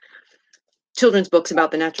 So children's books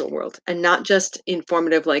about the natural world, and not just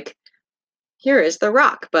informative, like, here is the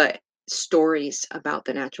rock, but stories about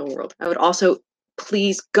the natural world. I would also,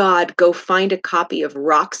 please God, go find a copy of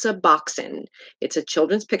Roxaboxen. It's a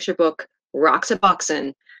children's picture book,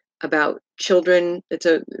 Roxaboxen, about children. It's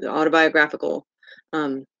an autobiographical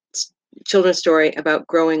children's story about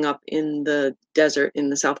growing up in the desert in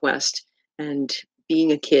the Southwest and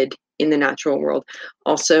being a kid in the natural world.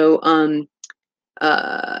 Also,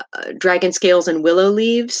 Dragon Scales and Willow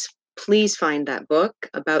Leaves. Please find that book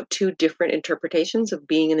about 2 different interpretations of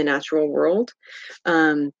being in the natural world.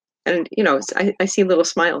 And I see little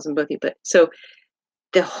smiles in both of you. But so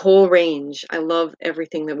the whole range. I love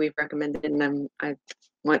everything that we've recommended, and I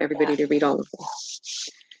want everybody to read all of them.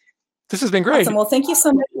 This has been great. Awesome. Well, thank you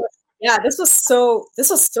so much. Yeah, this was so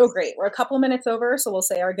great. We're a couple of minutes over, so we'll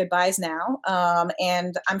say our goodbyes now.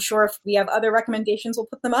 And I'm sure if we have other recommendations, we'll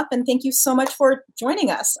put them up. And thank you so much for joining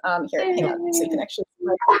us here. Hang on, so you can actually.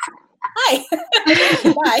 Hi.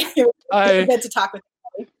 Bye. Bye. Good to talk with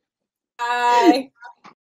you. Bye.